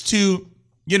speaks to,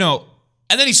 you know.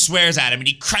 And then he swears at him and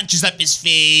he crunches up his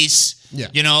face,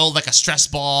 you know, like a stress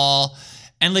ball.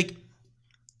 And like,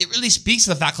 it really speaks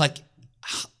to the fact, like,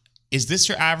 is this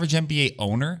your average NBA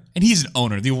owner? And he's an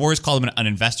owner. The Warriors call him an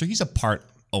investor. He's a part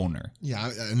owner. Yeah,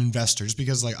 an investor. Just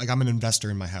because like I'm an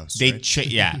investor in my house. They I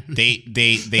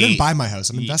didn't buy my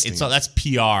house. I'm investing. So that's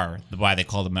PR, why they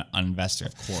call him an investor.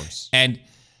 Of course. And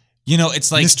you know,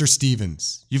 it's like Mr.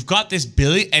 Stevens. You've got this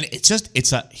billion, and here's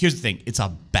the thing, it's a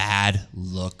bad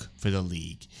look for the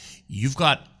league.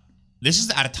 This is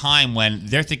at a time when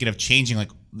they're thinking of changing, like,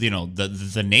 you know,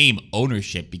 the name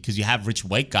ownership, because you have rich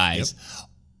white guys. Yep.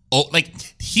 Oh, like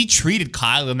he treated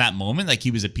Kyle in that moment like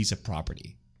he was a piece of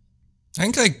property. I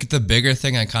think like the bigger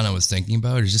thing I kind of was thinking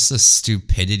about is just the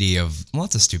stupidity of, well,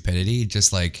 it's a stupidity,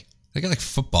 just like, look at like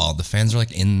football. The fans are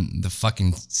like in the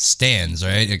fucking stands,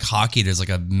 right? Like hockey, there's like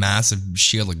a massive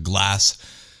shield of glass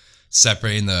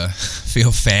separating the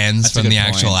field fans from the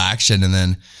actual action. And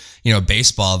then, you know,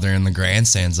 baseball, they're in the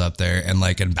grandstands up there. And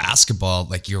like in basketball,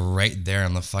 like you're right there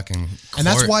on the fucking court. And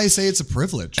that's why I say it's a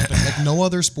privilege. Like no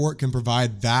other sport can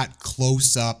provide that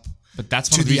close up But that's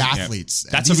to the athletes.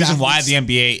 That's the reason why the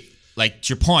NBA, like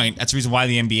to your point, that's the reason why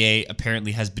the NBA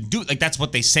apparently has been doing, like that's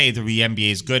what they say the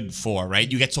NBA is good for, right?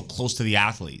 You get so close to the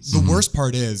athletes. The worst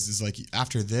part is like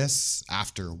after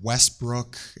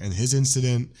Westbrook and his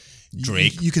incident,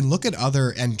 Drake. You can look at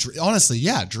other, and honestly,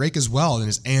 yeah, Drake as well, and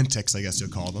his antics, I guess you'll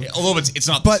call them. Yeah, although it's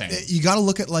not but the same. You got to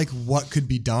look at like what could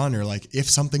be done, or like if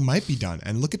something might be done,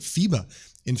 and look at FIBA.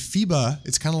 In FIBA,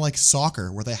 it's kind of like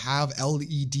soccer, where they have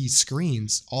LED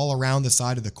screens all around the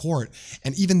side of the court,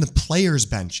 and even the players'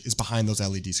 bench is behind those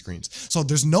LED screens. So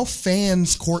there's no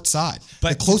fans courtside.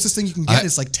 But the closest thing you can get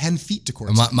is like 10 feet to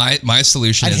courtside. My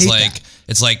solution is like that.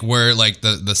 It's like where like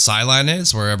the sideline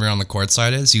is, where everyone on the court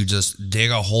side is. You just dig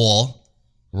a hole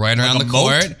right around the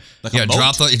court.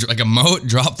 Drop a moat.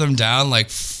 Drop them down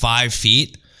like 5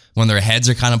 feet when their heads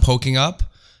are kind of poking up.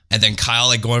 And then Kyle,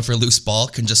 like going for a loose ball,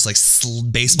 can just like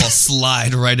baseball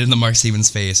slide right into Mark Stevens'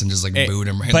 face and just like boot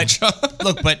him right in the jaw.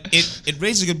 Look, but it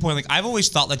raises a good point. Like I've always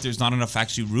thought like there's not enough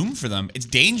actually room for them. It's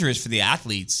dangerous for the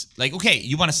athletes. Like, okay,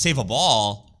 you want to save a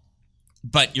ball,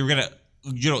 but you're gonna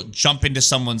jump into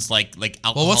someone's like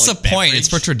alcoholic Well, what's the beverage. point? It's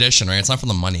for tradition, right? It's not for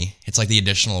the money. It's like the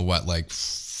additional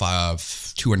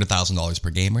 $200,000 per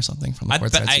game or something from the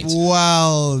courtside seats.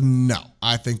 Well, no,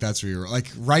 I think that's where you're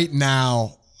like right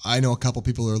now. I know a couple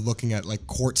people who are looking at like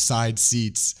courtside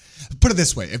seats. Put it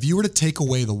this way. If you were to take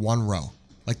away the one row,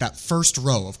 like that first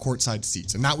row of courtside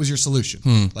seats, and that was your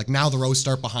solution, like now the rows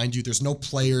start behind you. There's no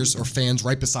players or fans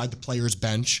right beside the player's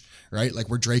bench, right? Like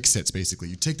where Drake sits, basically.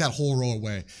 You take that whole row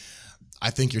away.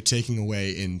 I think you're taking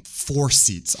away in 4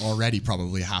 seats already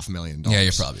probably $500,000. Yeah,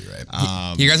 you're probably right.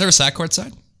 You guys ever sat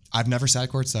courtside? I've never sat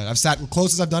courtside. I've sat,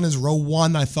 closest I've done is row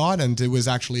 1, I thought, and it was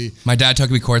actually My dad took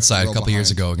me courtside a Row couple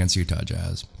years behind. ago against Utah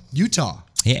Jazz. Utah.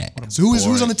 Yeah. So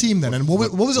who's on the team then? And what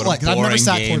was it what a like? 'Cause I've never boring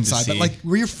sat game to courtside, but see. like,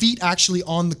 were your feet actually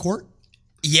on the court?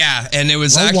 Yeah, and it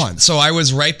was Row actually, one. so I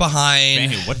was right behind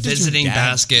Manny, what did your visiting dad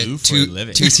basket, do for a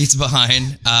living? two seats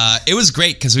behind. It was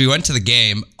great because we went to the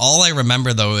game. All I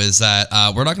remember though is that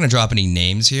we're not going to drop any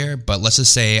names here, but let's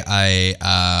just say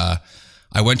I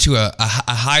went to a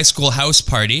high school house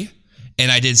party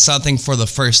and I did something for the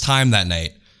first time that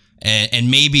night.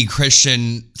 And maybe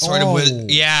Christian sort of was,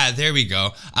 yeah, there we go.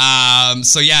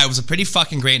 So yeah, it was a pretty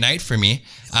fucking great night for me.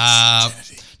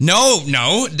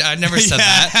 No, I never said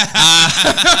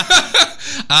that.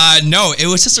 No, it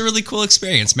was just a really cool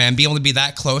experience, man. Being able to be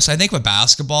that close. I think with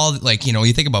basketball, like, you know,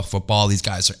 you think about football, these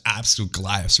guys are absolute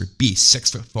Goliaths or beasts,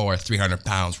 6'4", 300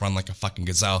 pounds, run like a fucking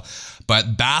gazelle.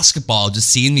 But basketball, just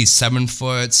seeing these 7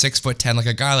 foot, 6'10", like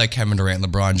a guy like Kevin Durant,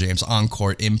 LeBron James on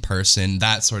court in person,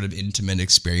 that sort of intimate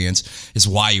experience is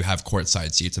why you have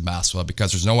courtside seats in basketball,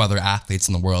 because there's no other athletes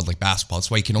in the world like basketball. That's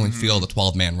why you can only field a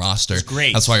 12-man roster. It's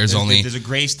great. That's why there's only a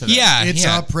grace to that. Yeah, It's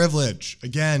yeah. a privilege.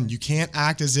 Again, you can't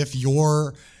act as if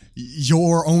you're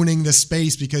owning the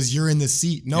space because you're in the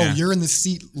seat. No, Yeah. you're in the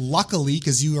seat luckily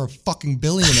because you are a fucking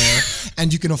billionaire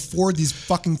and you can afford these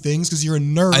fucking things because you're a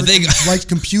nerd I think- who likes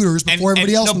computers before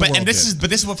everybody else in the world and this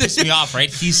did. is what pisses me off,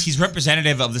 right? He's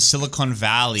representative of the Silicon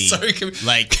Valley. Sorry, can we,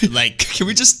 like can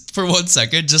we just for 1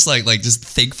 second just just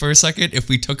think for a second if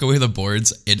we took away the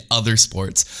boards in other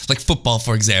sports, like football,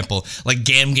 for example, like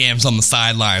Gam's on the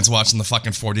sidelines watching the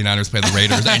fucking 49ers play the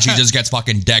Raiders and she just gets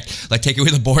fucking decked. Like, take away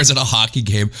the boards in a hockey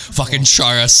game, fucking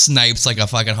Chara snipes like a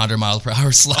fucking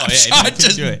 100-mile-per-hour slap shot. couldn't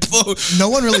Just do it. boom. No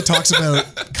one really talks about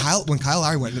Kyle. When Kyle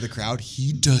Lowry went into the crowd,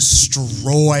 he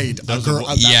destroyed a girl,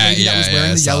 that Yeah, lady that was yeah, wearing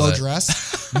I the saw yellow that.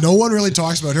 dress. No one really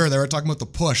talks about her. They were talking about the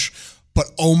push. But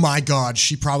oh my God,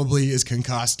 she probably is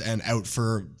concussed and out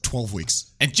for 12 weeks.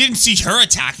 and didn't see her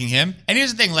attacking him. And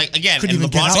here's the thing, like again, Couldn't and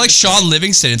even get LeBron, up. It's like Sean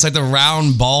Livingston. It's like the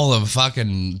round ball of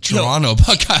fucking Toronto,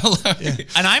 but Kyle Lowry.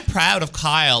 and I'm proud of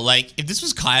Kyle. Like if this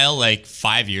was Kyle like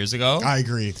 5 years ago, I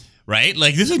agree. right?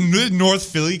 Like this is North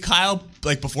Philly Kyle,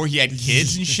 like before he had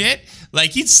kids and shit.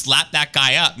 Like he'd slap that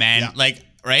guy up, man. Yeah. Like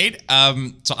right.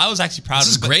 So I was actually proud. This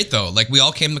is of it. great though. Like we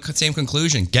all came to the same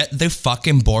conclusion. Get the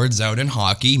fucking boards out in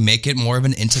hockey, make it more of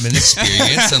an intimate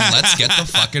experience, and let's get the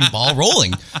fucking ball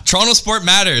rolling. Toronto Sport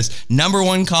Matters,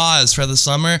 #1 cause for the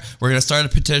summer. We're gonna start a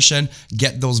petition.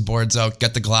 Get those boards out,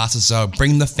 get the glasses out,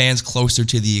 bring the fans closer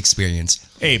to the experience.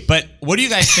 Hey, but what do you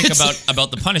guys think about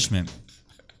the punishment?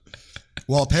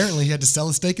 Well, apparently he had to sell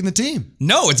a stake in the team.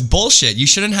 No, it's bullshit. You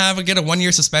shouldn't get a 1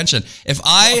 year suspension.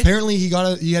 Apparently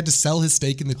he had to sell his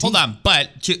stake in the team. Hold on, but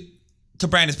to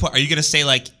Brandon's point, are you gonna say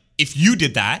like if you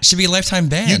did that, should be a lifetime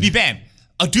ban. you'd be banned?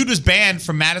 A dude was banned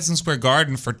from Madison Square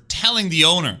Garden for telling the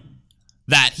owner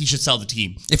that he should sell the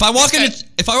team. If I walk into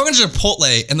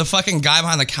Chipotle and the fucking guy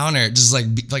behind the counter just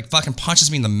like fucking punches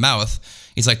me in the mouth,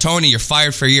 he's like, Tony, you're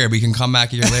fired for a year, but you can come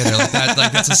back a year later. Like that,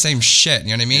 like that's the same shit. You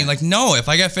know what I mean? Like, no, if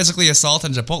I get physically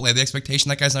assaulted in Chipotle, the expectation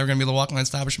that guy's never gonna be able to walk in the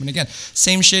establishment again.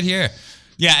 Same shit here.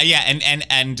 Yeah,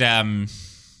 and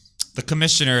the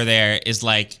commissioner there is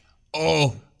like,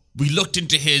 oh, we looked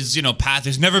into his, path.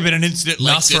 There's never been an incident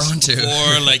like this Nosferatu.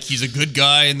 before. Like he's a good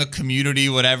guy in the community,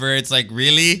 whatever. It's like,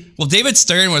 really? Well, David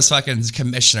Stern was fucking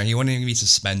commissioner. He wouldn't even be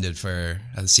suspended for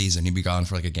a season. He'd be gone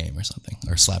for like a game or something,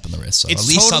 or slap in the wrist. So It's at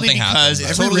least totally something because happened.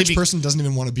 it's Every totally rich person doesn't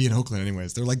even want to be in Oakland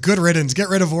anyways. They're like, good riddance, get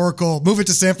rid of Oracle, move it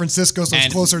to San Francisco so And-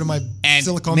 it's closer to my and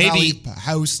Silicon maybe- Valley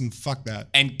house and fuck that.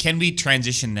 And can we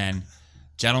transition then,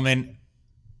 gentlemen?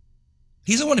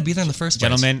 He doesn't want to be there in the first place.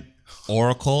 Gentlemen,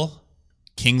 Oracle,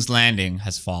 King's Landing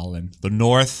has fallen. The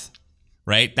North,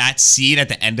 right? That scene at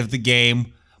the end of the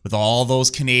game with all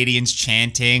those Canadians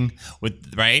chanting,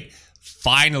 right?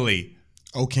 Finally,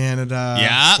 Oh, Canada.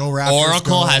 Yeah, Go Raptors,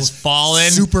 Oracle go. has fallen.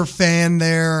 Super fan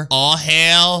there. all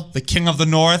hail the King of the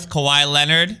North, Kawhi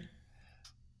Leonard.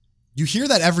 You hear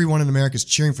that everyone in America is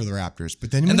cheering for the Raptors,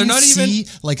 but then when they're you not see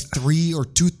like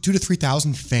 2,000 to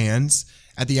 3,000 fans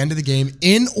at the end of the game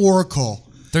in Oracle.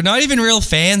 They're not even real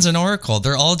fans in Oracle.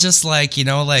 They're all just like,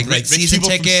 like Rich season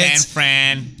people from tickets. San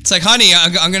Fran. It's like, honey,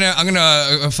 I'm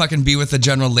gonna fucking be with the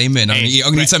general layman. I'm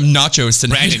gonna eat some nachos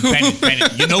tonight. Brandon,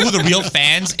 you know who the real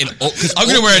fans in Oakland? I'm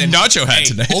gonna wear a nacho hat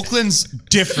tonight. Oakland's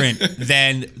different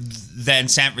than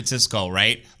San Francisco,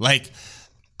 right? Like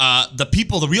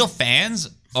the real fans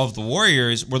of the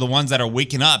Warriors were the ones that are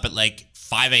waking up at like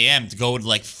 5 a.m. to go to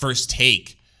like First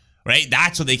Take, right?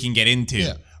 That's what they can get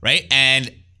into, right?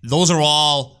 And those are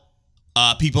all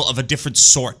people of a different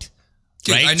sort,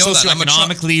 Dude, right? I know that.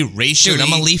 Socioeconomically, racially. Dude,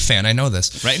 I'm a Leaf fan. I know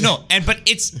this. Right? No, but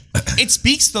it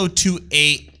speaks though to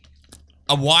a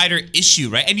wider issue,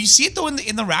 right? And you see it though in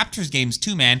the Raptors games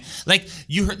too, man. Like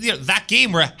you heard that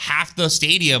game where half the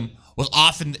stadium was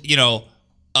often,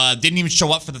 didn't even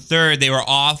show up for the third. They were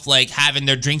off like having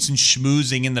their drinks and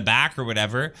schmoozing in the back or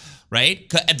whatever,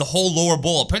 right? And the whole lower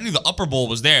bowl, apparently the upper bowl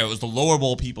was there. It was the lower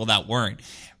bowl people that weren't,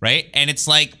 right? And it's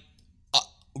like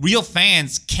real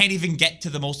fans can't even get to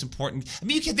the most important. I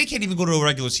mean, they can't even go to a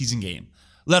regular season game,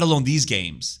 let alone these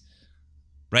games,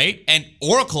 right? And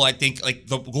Oracle, I think, like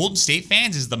the Golden State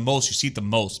fans is the most, you see it the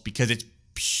most because it's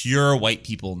pure white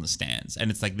people in the stands. And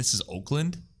it's like, this is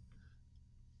Oakland,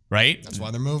 right? That's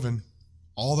why they're moving.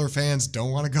 All their fans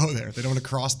don't want to go there. They don't want to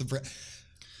cross the bridge.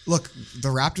 Look, the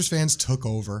Raptors fans took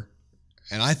over.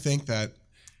 And I think that,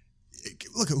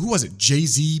 look, who was it?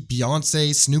 Jay-Z,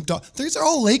 Beyonce, Snoop Dogg. These are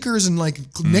all Lakers and like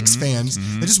Knicks fans.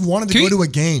 They just wanted to go to a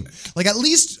game. Like at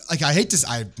least, like I hate to,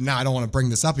 I don't want to bring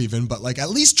this up even, but like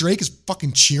at least Drake is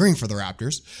fucking cheering for the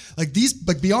Raptors. Like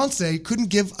Beyonce couldn't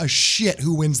give a shit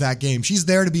who wins that game. She's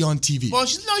there to be on TV. Well,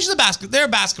 they're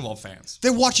basketball fans.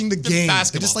 They're watching the game.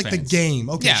 They just like fans. the game.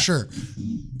 Okay, Yeah. sure.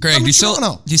 Greg, do you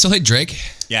still hate Drake?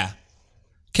 Yeah.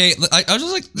 Okay, I was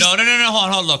just like... No,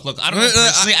 hold on. Look. I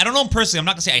don't know him personally. I'm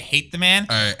not going to say I hate the man.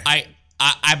 All right.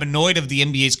 I'm annoyed of the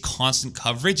NBA's constant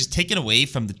coverage. It's taken away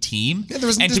from the team. Yeah,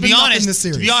 there's been nothing in this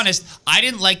series. To be honest, I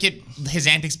didn't like his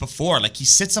antics before. Like, he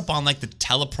sits up on, like, the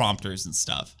teleprompters and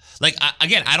stuff. Like,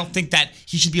 I don't think that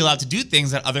he should be allowed to do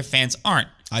things that other fans aren't.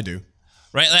 I do.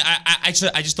 Right? Like,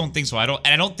 I just don't think so. I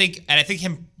think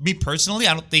me personally,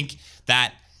 I don't think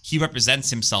that he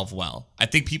represents himself well. I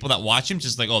think people that watch him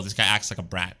just like, oh, this guy acts like a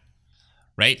brat,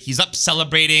 right? He's up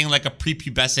celebrating like a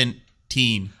prepubescent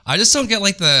teen. I just don't get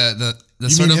like the You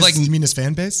sort of mean like you mean his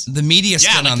fan base? the media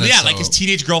spin on this. Yeah, so. like his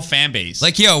teenage girl fan base.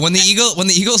 Like, yo, when the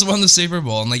Eagles won the Super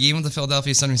Bowl, and like even the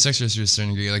Philadelphia 76ers to a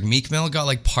certain degree, like Meek Mill got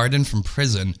like pardoned from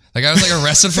prison. Like I was like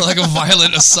arrested for like a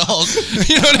violent assault.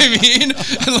 You know what I mean?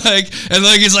 And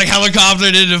like he's like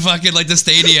helicoptered into fucking like the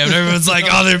stadium, and everyone's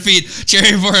like on their feet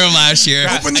cheering for him last year.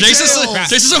 Jake's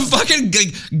just some fucking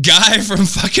guy from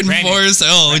fucking Forest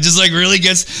Hill who just like really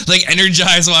gets like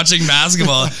energized watching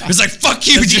basketball. It's like, fuck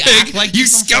you, Jake, like you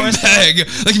scumbag.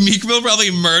 Like Meek Mill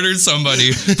probably murdered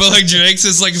somebody, but like Drake's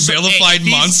this like vilified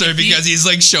monster because he's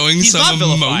like showing some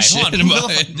emotion.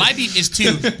 My beef is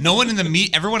too. No one in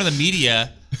everyone in the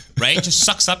media, right, just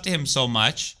sucks up to him so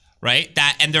much, right,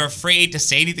 and they're afraid to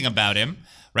say anything about him,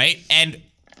 right, and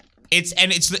it's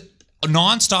the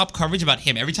nonstop coverage about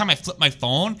him. Every time I flip my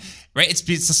phone, right, it's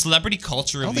the celebrity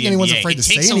culture of the NBA. I don't think anyone's afraid to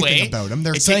say anything about him.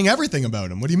 They're saying everything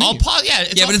about him. What do you mean? But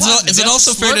is it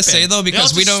also fair to say though,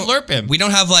 because we don't slurp him. We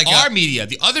don't have like our media.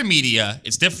 The other media,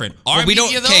 it's different.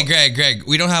 Okay, Greg,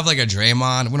 we don't have like a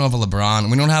Draymond. We don't have a LeBron.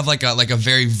 We don't have like a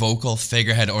very vocal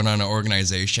figurehead on an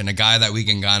organization, a guy that we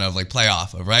can kind of like play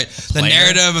off of, right? The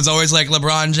narrative is always like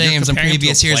LeBron James and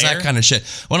previous years, that kind of shit.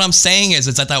 What I'm saying is,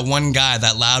 it's like that one guy,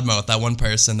 that loudmouth, that one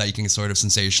person that you can sort of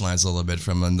sensationalize a little bit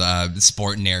from the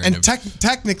sport narrative. And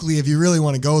technically, if you really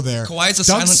want to go there,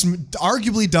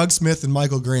 arguably Doug Smith and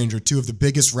Michael Grange are two of the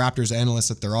biggest Raptors analysts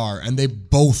that there are, and they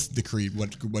both decree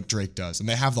what Drake does, and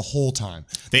they have the whole time.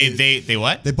 They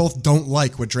what? They both don't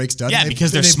like what Drake's done. Yeah,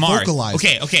 because they're smart.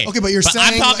 Okay, but you're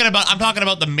saying I'm talking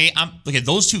about the main. Okay,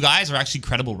 those two guys are actually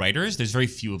credible writers. There's very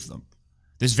few of them.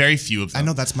 I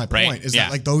know, that's my point. Right? Is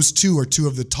that like those two are two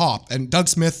of the top, and Doug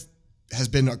Smith has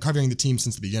been covering the team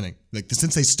since the beginning, like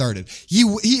since they started. He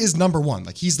is number one.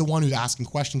 Like he's the one who's asking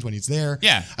questions when he's there.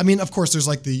 Yeah. I mean, of course, there's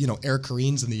like the Eric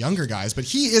Kareens and the younger guys, but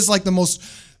he is like the most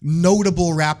notable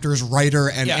Raptors writer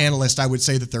and analyst I would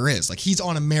say that there is. Like he's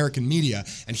on American media,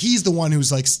 and he's the one who's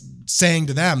like saying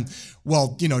to them,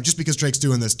 well, just because Drake's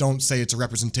doing this, don't say it's a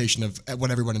representation of what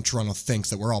everyone in Toronto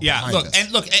thinks that we're all behind this. And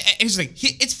here's the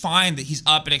thing. It's fine that he's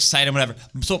up and excited and whatever.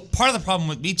 So part of the problem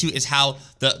with me too is how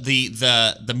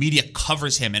the media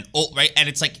covers him and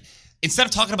it's like, instead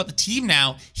of talking about the team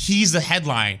now, he's the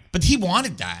headline. But he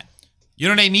wanted that. You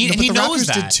know what I mean? No, and he the knows Raptors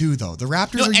that. did too, though. The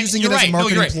Raptors are using it as a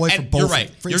marketing ploy for both. You're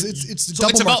right.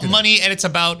 It's about money, and it's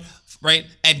about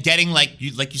and getting like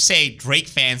you say, Drake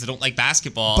fans that don't like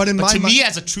basketball. But to me,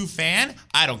 as a true fan,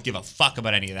 I don't give a fuck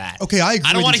about any of that. Okay, I agree.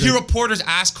 I don't want to hear reporters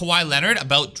ask Kawhi Leonard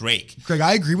about Drake. Greg,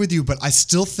 I agree with you, but I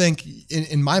still think,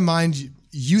 in my mind,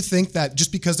 you think that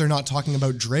just because they're not talking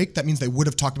about Drake, that means they would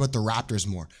have talked about the Raptors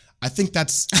more. I think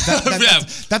that's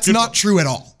not true at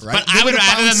all, right? But I would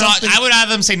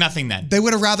rather them say nothing then. They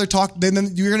would have rather talked. Then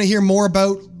you're going to hear more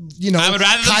about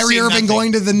Kyrie Irving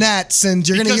going to the Nets, and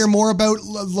you're going to hear more about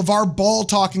LeVar Ball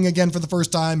talking again for the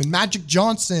first time, and Magic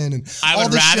Johnson, and I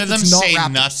would rather them say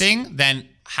nothing than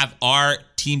have our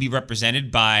team be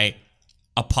represented by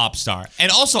a pop star.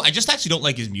 And also, I just actually don't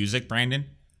like his music, Brandon.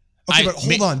 Okay, but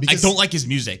hold on, because I don't like his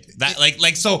music. That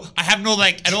like so I have no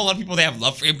I know a lot of people, they have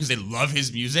love for him because they love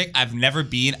his music. I've never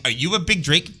been. Are you a big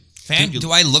Drake fan?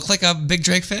 Do I look like a big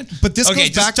Drake fan? But this goes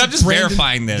back to I'm just Brandon,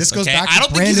 verifying this. This goes okay? back to I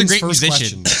don't think he's a great Brandon's first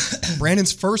musician. question.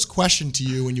 Brandon's first question to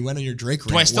you when you went on your Drake rant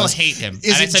Do I still was, hate him? Is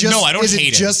And I it said, just, no, I don't is hate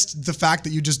it him. just the fact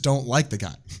that you just don't like the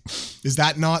guy? Is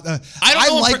that not? I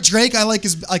don't know like Drake. I like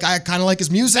his I kind of like his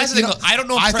music. That's the thing. I don't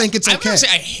know. I think it's okay. I'm gonna say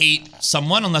I hate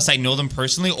someone unless I know them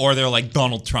personally or they're like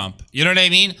Donald Trump. You know what I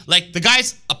mean? Like the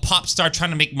guy's a pop star trying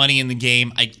to make money in the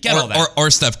game. I get all that. Or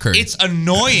Steph Curry. It's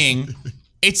annoying.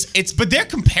 But they're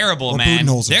comparable, Or man.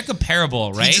 Budenholzer. They're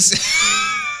comparable, right?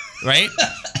 Right?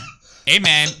 Hey,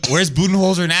 man, where's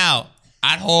Budenholzer now?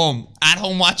 At home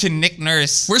watching Nick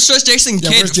Nurse. Where's Jason Kidd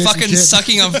where's Jason fucking Kidd?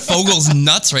 sucking on Fogel's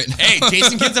nuts right now? Hey,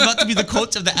 Jason Kidd's about to be the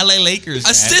coach of the LA Lakers.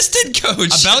 Man. Assistant coach.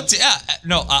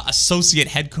 Associate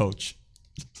head coach.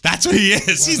 That's what he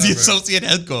is. He's the associate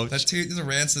head coach. That dude is a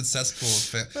rancid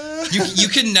cesspool. You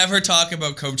can never talk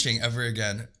about coaching ever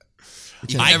again. I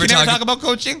can never talk about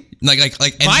coaching. Like My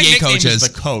NBA nickname coaches. is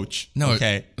the coach. No,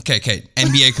 okay.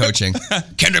 NBA coaching.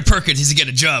 Kendrick Perkins needs to get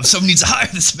a job. Someone needs to hire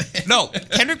this man. No,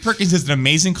 Kendrick Perkins is an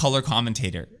amazing color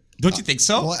commentator. Don't you think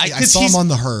so? Well, I saw him on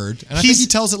The Herd, and I think he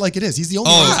tells it like it is. He's the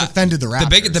only one who's defended the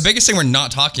Raptors. The biggest thing we're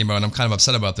not talking about, and I'm kind of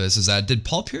upset about this, is that did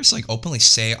Paul Pierce openly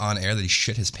say on air that he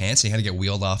shit his pants and he had to get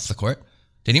wheeled off the court?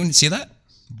 Did anyone see that?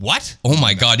 What? Oh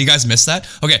my God, you guys missed that?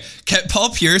 Okay, Paul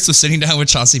Pierce was sitting down with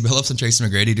Chauncey Billups and Tracy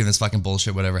McGrady doing this fucking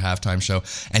bullshit, whatever, halftime show,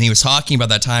 and he was talking about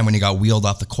that time when he got wheeled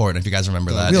off the court, if you guys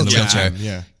remember that, in the wheelchair.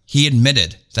 Yeah. He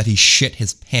admitted that he shit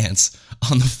his pants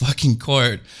on the fucking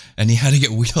court, and he had to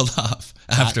get wheeled off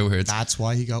afterwards. That's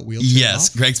why he got wheeled Yes,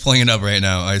 off? Greg's pulling it up right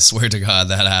now. I swear to God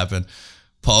that happened.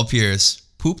 Paul Pierce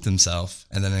pooped himself,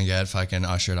 and then he got fucking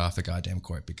ushered off the goddamn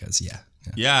court because,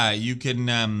 Yeah, you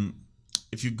can...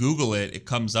 if you Google it, it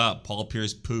comes up. Paul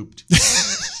Pierce pooped.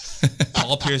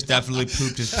 Paul Pierce definitely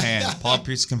pooped his pants. Paul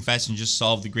Pierce's confession just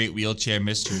solved the great wheelchair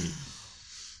mystery.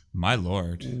 My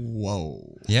Lord.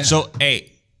 Whoa. Yeah. So,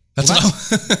 hey.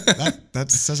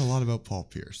 That says a lot about Paul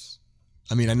Pierce.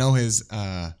 I mean, I know his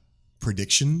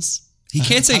predictions. He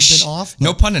can't say have been off.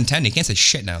 No pun intended. He can't say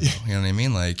shit now, though. You know what I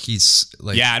mean? Like, he's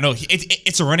like... Yeah, no,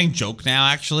 it's a running joke now,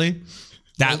 actually.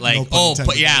 That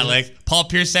Paul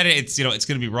Pierce said it. It's it's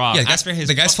gonna be wrong. Yeah,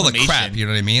 the guy's full of crap. You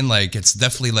know what I mean? Like it's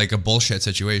definitely like a bullshit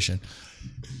situation.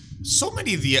 So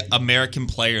many of the American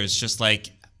players just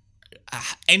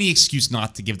any excuse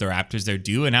not to give the Raptors their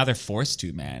due, and now they're forced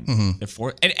to. Man, they're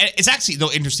forced. And it's actually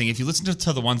though interesting if you listen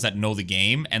to the ones that know the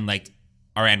game and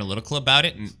are analytical about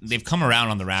it, and they've come around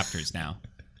on the Raptors now.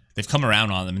 They've come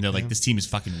around on them, and they're like, this team is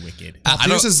fucking wicked. Paul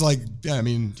Pierce is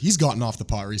he's gotten off the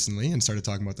pot recently and started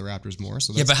talking about the Raptors more.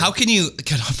 So that's how can you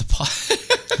get off the pot?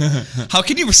 How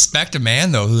can you respect a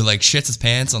man, though, who shits his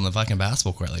pants on the fucking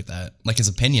basketball court like that? Like his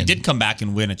opinion. He did come back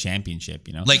and win a championship,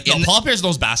 Paul Pierce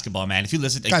knows basketball, man. If you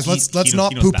listen... Guys, let's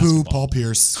not poo-poo Paul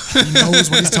Pierce. He knows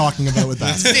what he's talking about with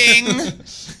basketball. Zing!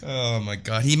 Oh, my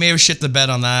God. He may have shit the bed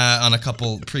on that on a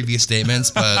couple previous statements,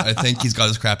 but I think he's got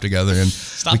his crap together, and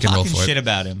we can roll for it. Stop talking shit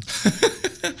about him.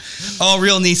 Oh,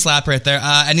 real knee slap right there.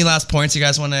 Any last points you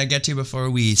guys want to get to before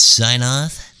we sign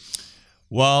off?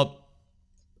 Well,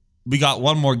 we got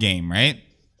one more game, right?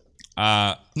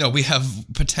 No, we have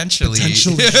potentially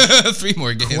 3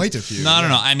 more games. Quite a few. No.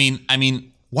 I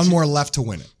mean, one more left to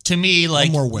win it. To me,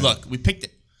 one more win. Look, we picked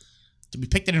it. We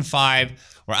picked it in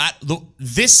 5. We're at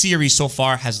this series so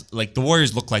far has the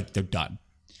Warriors look like they're done.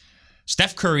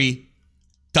 Steph Curry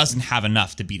doesn't have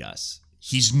enough to beat us.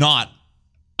 He's not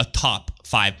a top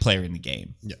 5 player in the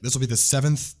game. Yeah, this will be the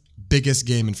 7th biggest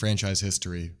game in franchise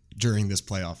history during this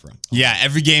playoff run. Yeah,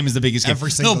 every game is the biggest game. Every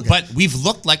single game. But we've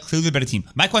looked like clearly the better team.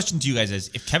 My question to you guys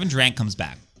is, if Kevin Durant comes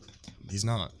back, he's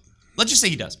not. Let's just say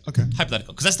he does. Okay.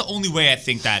 Hypothetical. Because that's the only way I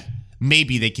think that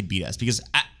maybe they could beat us. Because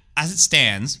as it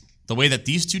stands, the way that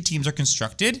these two teams are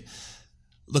constructed,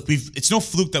 look, it's no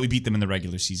fluke that we beat them in the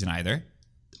regular season either.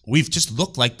 We've just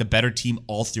looked like the better team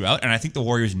all throughout, and I think the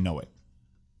Warriors know it.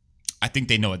 I think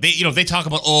they know it. They talk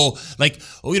about,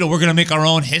 we're going to make our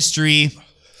own history.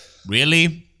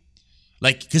 Really?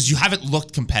 Because you haven't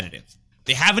looked competitive.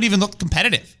 They haven't even looked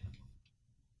competitive.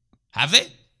 Have they?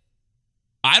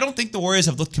 I don't think the Warriors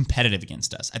have looked competitive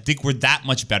against us. I think we're that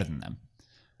much better than them.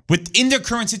 Within their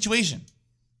current situation.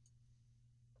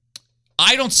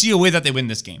 I don't see a way that they win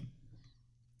this game.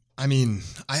 I mean,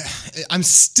 I'm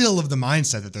still of the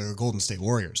mindset that they're the Golden State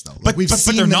Warriors, though. But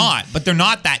they're not. But they're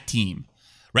not that team.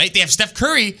 Right? They have Steph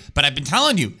Curry, but I've been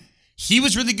telling you, he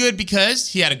was really good because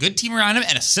he had a good team around him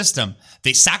and a system.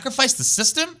 They sacrificed the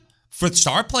system for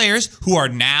star players who are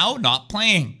now not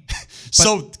playing.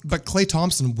 But Klay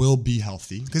Thompson will be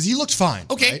healthy because he looked fine.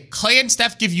 Okay, right? Klay and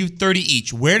Steph give you 30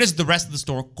 each. Where does the rest of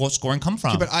the scoring come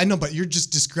from? Okay, but I know, but you're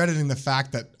just discrediting the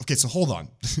fact that, okay, so hold on.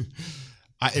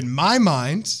 In my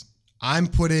mind, I'm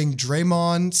putting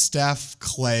Draymond, Steph,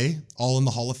 Klay all in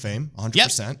the Hall of Fame, 100%.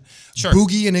 Yep. Sure.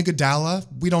 Boogie and Iguodala,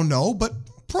 we don't know, but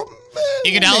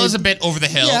Iguodala's a bit over the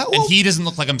hill, and he doesn't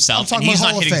look like himself, and he's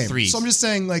not hitting threes. So I'm just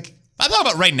saying, like, I'm talking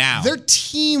about right now. Their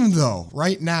team, though,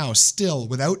 right now, still,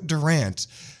 without Durant,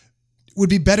 would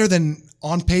be better than,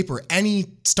 on paper, any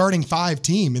starting 5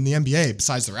 team in the NBA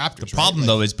besides the Raptors. The problem,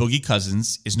 though, is Boogie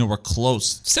Cousins is nowhere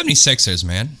close. 76ers,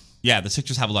 man. Yeah, the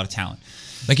Sixers have a lot of talent.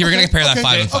 Like, you were going to compare that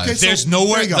 5 and 5. Okay, there's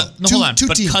nowhere. There you go. Hold on.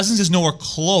 But teams. Cousins is nowhere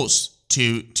close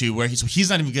to where he's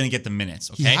not even going to get the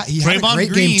minutes. Okay, he had a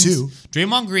great game too.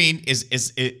 Draymond Green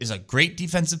is a great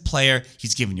defensive player.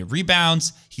 He's giving you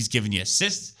rebounds. He's giving you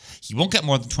assists. He won't get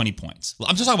more than 20 points. Well,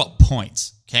 I'm just talking about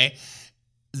points. Okay,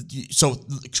 so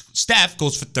Steph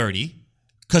goes for 30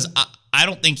 because I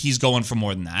don't think he's going for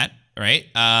more than that. Right?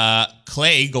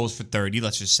 Klay goes for 30.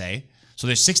 Let's just say. So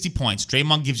there's 60 points.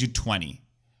 Draymond gives you 20.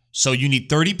 So you need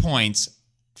 30 points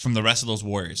from the rest of those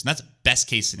Warriors. And that's best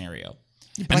case scenario.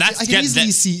 And I can easily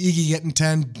see Iggy getting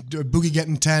 10, Boogie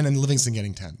getting 10, and Livingston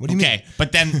getting 10. What do you mean? Okay,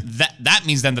 but then that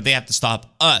means then that they have to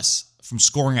stop us from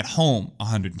scoring at home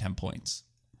 110 points.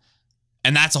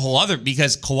 And that's a whole other,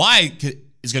 because Kawhi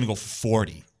is going to go for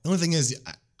 40. The only thing is,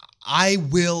 I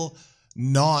will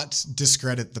not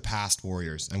discredit the past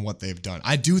Warriors and what they've done.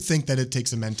 I do think that it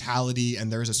takes a mentality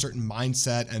and there's a certain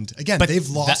mindset. And again, but they've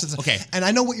lost. Okay. And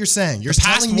I know what you're saying. You're the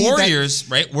past telling me Warriors,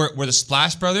 right, were the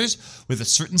Splash Brothers with a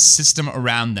certain system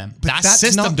around them. But that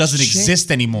system doesn't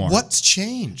exist anymore. What's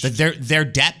changed? Their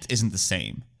depth isn't the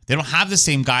same. They don't have the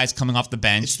same guys coming off the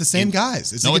bench. It's the same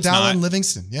guys. It's Iguodala and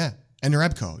Livingston. Yeah. And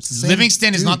Rebko. It's the same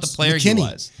Livingston dudes. is not the player McKinney. he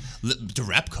was.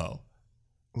 Rebko.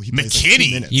 Well,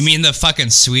 McKinney. Like you mean the fucking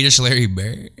Swedish Larry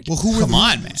Bird? Well, Come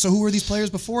on, man. So who were these players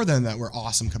before then that were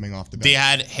awesome coming off the bench? They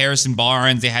had Harrison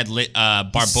Barnes. They had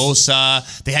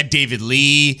Barbosa. They had David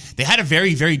Lee. They had a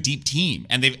very, very deep team.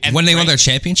 And when they won their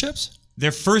championships?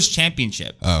 Their first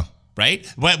championship. Oh. Right?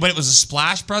 When it was the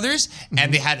Splash Brothers,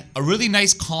 and they had a really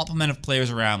nice complement of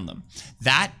players around them.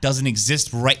 That doesn't exist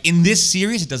right in this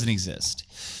series. It doesn't exist.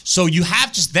 So you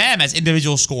have just them as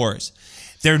individual scorers.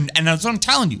 And that's what I'm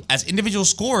telling you. As individual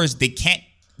scorers, they can't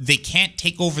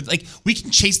take over. Like, we can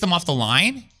chase them off the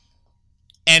line,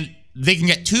 and they can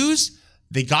get twos.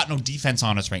 They got no defense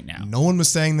on us right now. No one was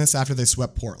saying this after they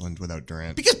swept Portland without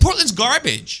Durant. Because Portland's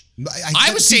garbage.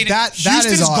 I was saying that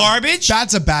Houston is garbage.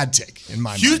 That's a bad take in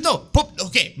my mind.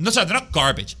 No, sorry, they're not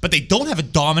garbage, but they don't have a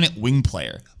dominant wing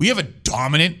player. We have a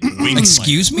dominant wing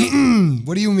Excuse player. me?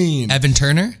 What do you mean? Evan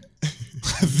Turner?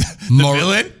 the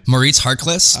villain? Maurice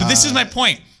Harkless? But this is my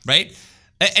point, right?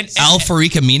 And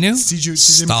Al-Farouq Aminu?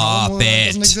 Stop it.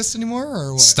 Doesn't exist anymore,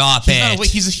 or what? Stop it.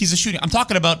 He's a shooting. I'm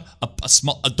talking about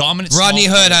a dominant. Rodney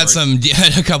Hood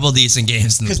had a couple decent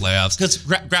games in the playoffs. Because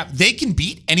they can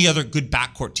beat any other good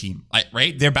backcourt team,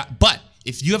 right? But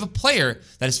if you have a player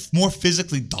that is more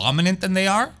physically dominant than they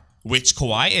are, which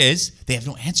Kawhi is, they have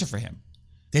no answer for him.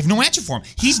 They have no answer for him.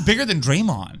 He's bigger than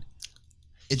Draymond.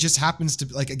 It just happens to,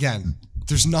 like, again,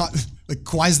 there's not, like,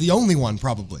 Kawhi's the only one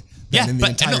probably in the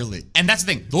entire league. And that's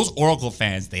the thing. Those Oracle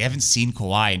fans, they haven't seen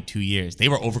Kawhi in 2 years. They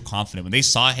were overconfident. When they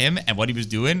saw him and what he was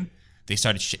doing, they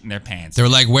started shitting their pants. They were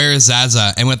like, "Where is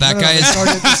Zaza?" And with that, they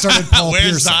started Paul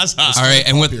Where's Pierce. Zaza? All right,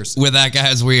 and with that,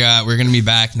 guys, we're going to be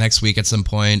back next week at some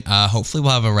point. Hopefully,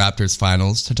 we'll have a Raptors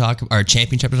finals to talk, or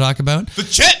championship to talk about. The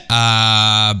chip.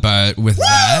 But with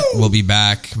that, we'll be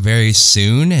back very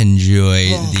soon. Enjoy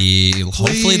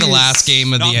hopefully the last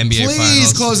game of the NBA finals.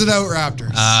 Please close it out,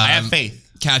 Raptors. I have faith.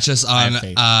 Catch us on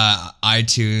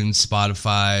iTunes,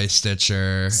 Spotify,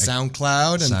 Stitcher,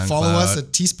 SoundCloud, and follow us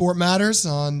at T Sport Matters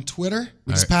on Twitter.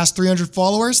 We just passed 300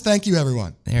 followers. Thank you,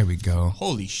 everyone. There we go.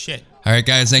 Holy shit. All right,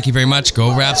 guys. Thank you very much.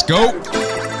 Go Raps. Go.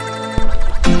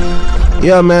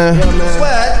 Yeah, man.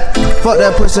 Fuck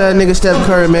that pussy ass nigga Steph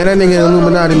Curry, man. That nigga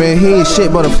Illuminati, man. He ain't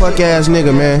shit but a fuck ass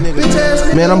nigga, man.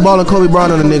 Man, I'm balling Kobe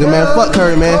Bryant on the nigga, man. Fuck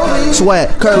Curry, man.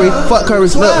 Swag. Curry. Fuck Curry.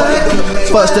 Look.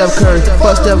 Fuck Steph Curry.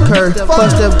 Fuck Steph Curry.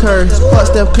 Fuck Steph Curry. Fuck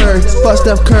Steph Curry. Fuck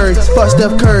Steph Curry. Fuck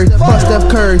Steph Curry. Fuck Steph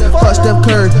Curry. Fuck Steph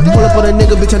Curry. Pull up on a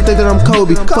nigga, bitch, I think that I'm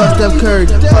Kobe. Fuck Steph Curry.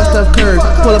 Fuck Steph Curry.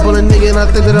 Pull up on a nigga and I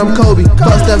think that I'm Kobe.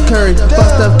 Fuck Steph Curry.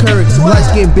 Fuck Steph Curry. Light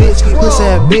skin bitch. Pussy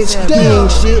ass bitch. He ain't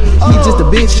shit. He just a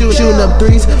bitch. Shooting up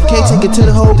threes. Can't take it to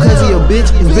the hoe cause he a bitch.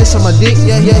 His bitch on my dick,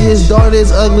 yeah, his daughter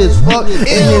is ugly as fuck.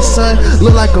 And his son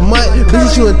look like a mutt.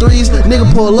 Bitch, he shooting threes, nigga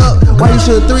pull up. Why you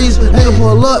shooting threes, nigga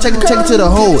pull up? Take it to the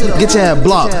hole, get your ass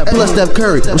blocked. Pull up Steph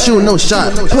Curry, I'm shooting no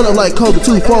shot. Pull up like Kobe,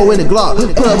 2-4 in the Glock.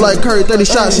 Pull up like Curry, 30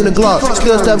 shots in the Glock.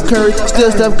 Still Steph Curry,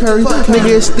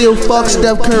 nigga is still fuck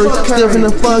Steph Curry. Still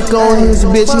finna fuck on his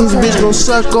bitch gon'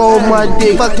 suck on my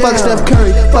dick. Fuck Steph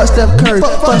Curry, fuck Steph Curry,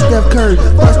 fuck Steph Curry,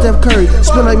 fuck Steph Curry.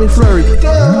 Spin like McFlurry.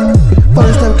 Fuck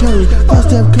Steph Curry, fuck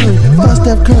Steph Curry, fuck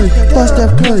Steph Curry, fuck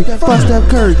Steph Curry, fuck Steph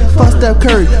Curry, fuck Steph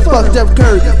Curry, fuck Steph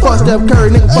Curry, fuck Steph Curry,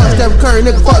 nigga fuck Steph Curry,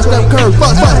 nigga fuck Steph Curry,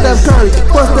 fuck Steph Curry,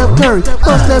 fuck Steph Curry,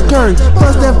 fuck Steph Curry,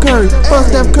 fuck Steph Curry, fuck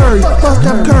Steph Curry, fuck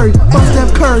Steph Curry, fuck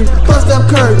Steph Curry, fuck Steph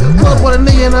Curry. Pull up on a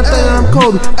nigga and I think that I'm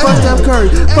Kobe. Fuck Steph Curry,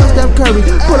 fuck Steph Curry.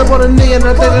 Pull up on a nigga and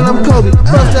I think that I'm Kobe.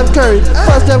 Fuck Steph Curry,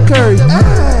 fuck Steph Curry.